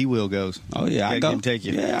time D-Will goes. Oh, yeah. I go. Take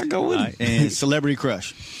you. Yeah, I go with him. And celebrity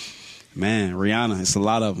crush? Man, Rihanna. It's a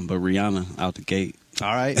lot of them, but Rihanna out the gate.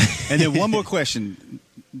 All right. And then one more question.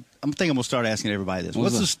 I'm going to start asking everybody this.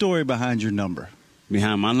 What's the story behind your number?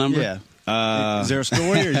 Behind my number? Yeah. Is there a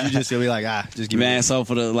story, or you just going to be like, just give me Man, so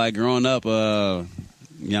for growing up, you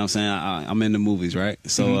know what I'm saying, I'm into movies, right?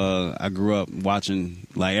 So I grew up watching,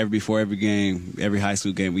 before every game, every high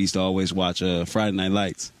school game, we used to always watch Friday Night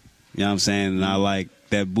Lights. You know what I'm saying? And I like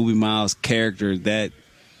that Boobie Miles character that,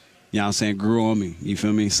 you know what I'm saying, grew on me. You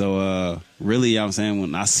feel me? So really, you know what I'm saying,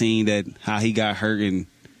 when I seen that how he got hurt and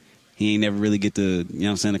he ain't never really get to, you know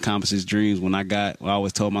what I'm saying, accomplish his dreams, I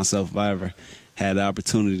always told myself if I ever had the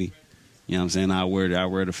opportunity, you know what I'm saying, I wear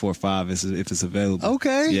the 4-5 if it's available.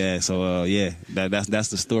 Okay. Yeah, so that's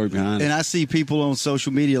the story behind it. And I see people on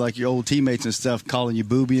social media, like your old teammates and stuff, calling you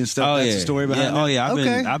Boobie and stuff. That's the story behind it? Oh yeah,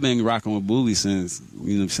 I've been rocking with Boobie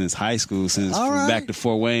since high school, back to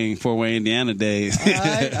Fort Wayne, Indiana days. All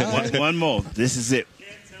right. One more. This is it.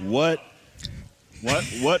 What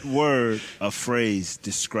word or phrase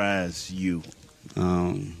describes you?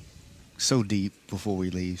 So deep before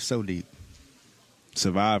we leave. So deep.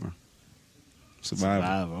 Survivor.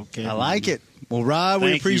 Okay. I like it. Well, Rob,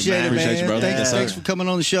 we appreciate it, man. Appreciate you, brother. Thanks for coming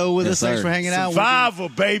on the show with us. Sir. Thanks for hanging out. Survivor,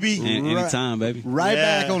 baby. Anytime, baby. Right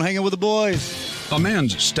back on Hanging with the Boys. A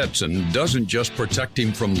man's Stetson doesn't just protect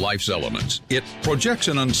him from life's elements. It projects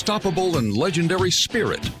an unstoppable and legendary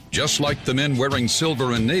spirit, just like the men wearing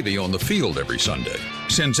silver and navy on the field every Sunday.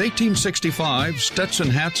 Since 1865, Stetson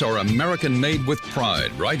hats are American-made with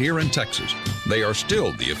pride right here in Texas. They are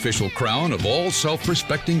still the official crown of all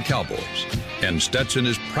self-respecting cowboys. And Stetson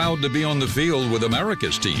is proud to be on the field with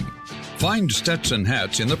America's team. Find Stetson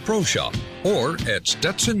hats in the Pro Shop or at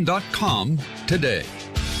Stetson.com today.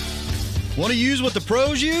 Want to use what the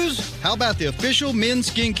pros use? How about the official men's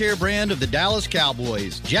skincare brand of the Dallas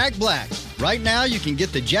Cowboys, Jack Black? Right now, you can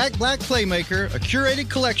get the Jack Black Playmaker, a curated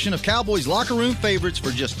collection of Cowboys locker room favorites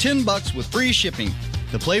for just $10 with free shipping.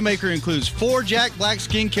 The Playmaker includes 4 Jack Black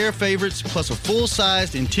skincare favorites, plus a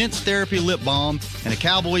full-sized Intense Therapy lip balm and a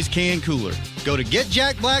Cowboys can cooler. Go to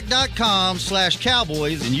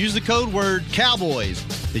getjackblack.com/Cowboys and use the code word Cowboys.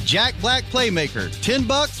 The Jack Black Playmaker,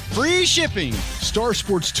 $10, free shipping. Star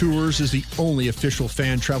Sports Tours is the only official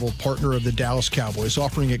fan travel partner of the Dallas Cowboys,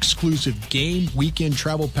 offering exclusive game weekend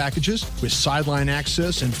travel packages with sideline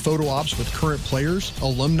access and photo ops with current players,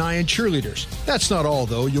 alumni, and cheerleaders. That's not all,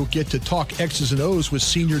 though. You'll get to talk X's and O's with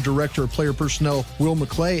Senior Director of Player Personnel Will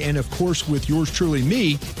McClay, and of course with yours truly,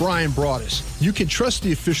 me, Brian Broaddus. You can trust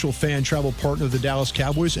the official fan travel partner of the Dallas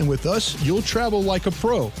Cowboys, and with us, you'll travel like a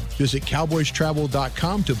pro. Visit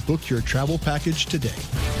cowboystravel.com to book your travel package today.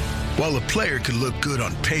 While a player can look good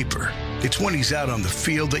on paper, it's when he's out on the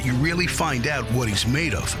field that you really find out what he's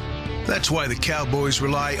made of. That's why the Cowboys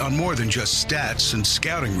rely on more than just stats and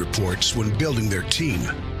scouting reports when building their team.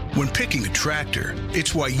 When picking a tractor,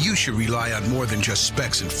 it's why you should rely on more than just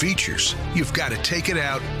specs and features. You've got to take it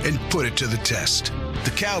out and put it to the test.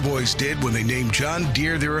 The Cowboys did when they named John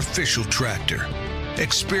Deere their official tractor.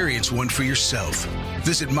 Experience one for yourself.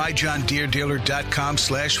 Visit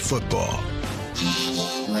myjohndeeredealer.com/football.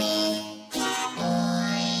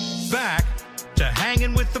 Back to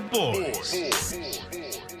Hanging with the Boys.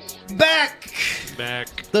 Back.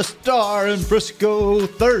 The Star in Frisco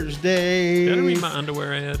Thursday. Did I read my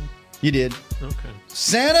underwear ad? You did. Okay.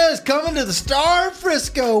 Santa is coming to the Star in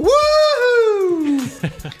Frisco.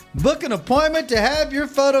 Woohoo! Book an appointment to have your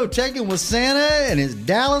photo taken with Santa and his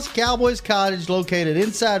Dallas Cowboys cottage located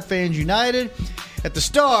inside Fans United at the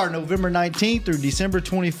Star, November 19th through December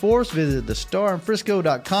 24th. Visit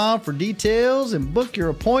thestarinfrisco.com for details and book your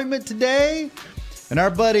appointment today. And our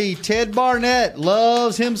buddy Ted Barnett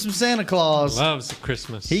loves him some Santa Claus. Loves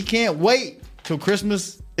Christmas. He can't wait till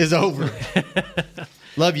Christmas is over.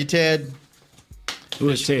 Love you, Ted. Who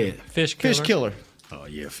is Ted? Fish Killer. Fish Killer. Oh,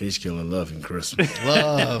 yeah, Fish Killer loving Christmas.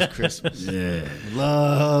 Love Christmas. Yeah.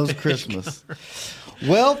 Loves Christmas.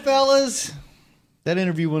 Well, fellas, that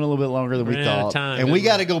interview went a little bit longer than we Ran out of thought. time, And we didn't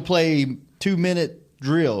got to go play 2-minute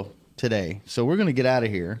drill today. So we're going to get out of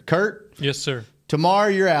here. Kurt? Yes, sir. Tomorrow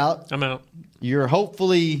you're out. I'm out. You're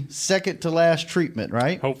hopefully second to last treatment,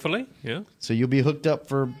 right? Hopefully, yeah. So you'll be hooked up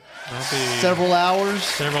for I'll be several hours.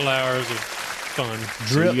 Several hours of fun.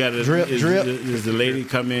 Drip, So you gotta, drip. Does the lady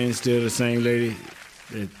come in still the same lady?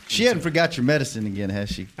 She hadn't forgot your medicine again, has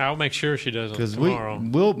she? I'll make sure she doesn't Because tomorrow.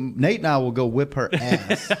 Nate and I will go whip her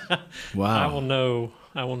ass. Wow. I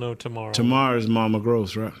will know tomorrow. Tomorrow is Mama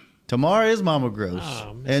Gross, right? Tomorrow is Mama Gross.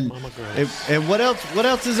 Oh, Miss and Mama Gross. And what else? What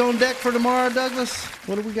else is on deck for tomorrow, Douglas?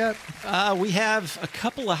 What do we got? We have a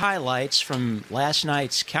couple of highlights from last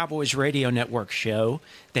night's Cowboys Radio Network show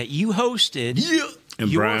that you hosted. Yeah. And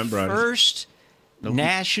your Brian brought it. first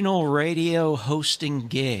national radio hosting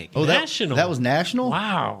gig. Oh, National. That was national.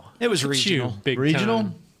 Wow. It was Look at regional. you, big Regional.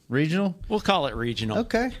 time. Regional. We'll call it regional.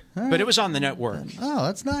 Okay. All right. But it was on the network. Oh,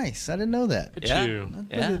 that's nice. I didn't know that. Look at Yeah. you. Look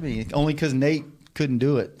Yeah. at me. Only because Nate couldn't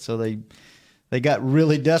do it, so they got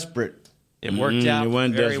really desperate. It worked out It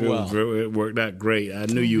wasn't very desperate. well. It worked out great. I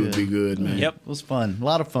knew you would be good, man. Yep. It was fun. A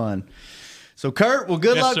lot of fun. So, Kurt, well,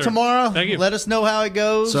 good Yes, luck sir. tomorrow. Thank you. Let us know how it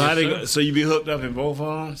goes. So Yes, so you be hooked up in both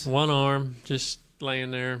arms? One arm, just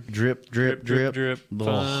laying there. Drip, drip, drip. Blah.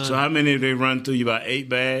 Blah. So how many did they run through you? About 8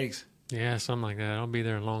 bags? Yeah, something like that. I'll be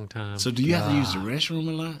there a long time. So do you have to use the restroom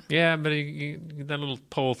a lot? yeah, but that little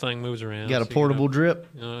pole thing moves around. You got a so portable drip?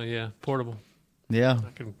 Yeah, portable. Yeah.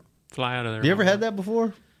 I can fly out of there. You ever had that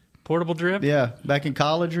before? Portable drip? Yeah. Back in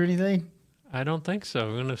college or anything? I don't think so.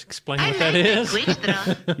 You want to explain what that is?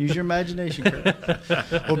 Use your imagination,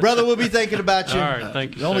 Kurt. Well, brother, we'll be thinking about you. All right,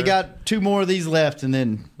 thank you, We only sir. got 2 more of these left, and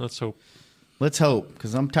then Let's hope. let's hope,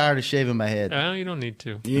 because I'm tired of shaving my head. You don't need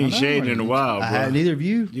to. You ain't I know. shaved in a while, bro. Neither of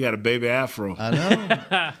you. You got a baby afro. I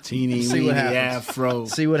know. Teeny See what weeny happens. afro.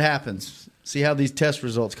 See what happens. See how these test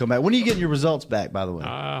results come back. When are you getting your results back, by the way?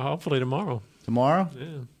 Hopefully tomorrow. Tomorrow? Yeah.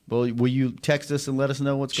 Well, will you text us and let us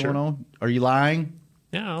know what's Sure. going on? Are you lying?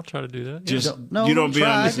 Yeah, I'll try to do that. Just No, you don't be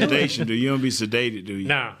try. under sedation, do you? You don't be sedated, do you?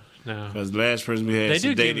 No. Because the last person we had They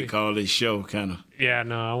do give sedated me- called this show kind of Yeah,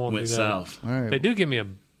 no, I won't went do that. south. All right. They do give me a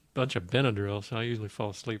bunch of Benadryl, so I usually fall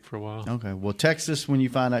asleep for a while. Okay. Well, text us when you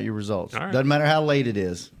find out your results. All right. Doesn't matter how late it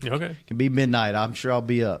is. Okay. It can be midnight. I'm sure I'll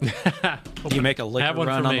be up. Do you make a liquor Have one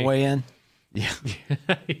run for on the me. way in? Yeah.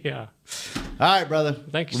 Yeah. All right, brother.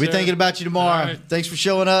 Thank you, We'll be sir. thinking about you tomorrow. All right. Thanks for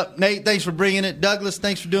showing up. Nate, thanks for bringing it. Douglas,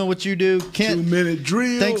 thanks for doing what you do. Kent, 2-minute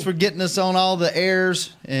drill. thanks for getting us on all the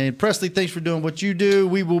airs. And Presley, thanks for doing what you do.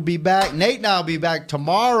 We will be back. Nate and I will be back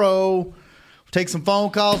tomorrow. We'll take some phone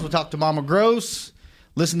calls. We'll talk to Mama Gross,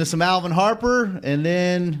 listen to some Alvin Harper, and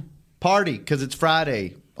then party because it's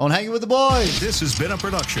Friday on Hanging with the Boys. This has been a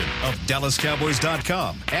production of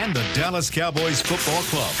DallasCowboys.com and the Dallas Cowboys Football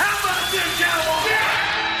Club. How about this, Cowboys? Yeah!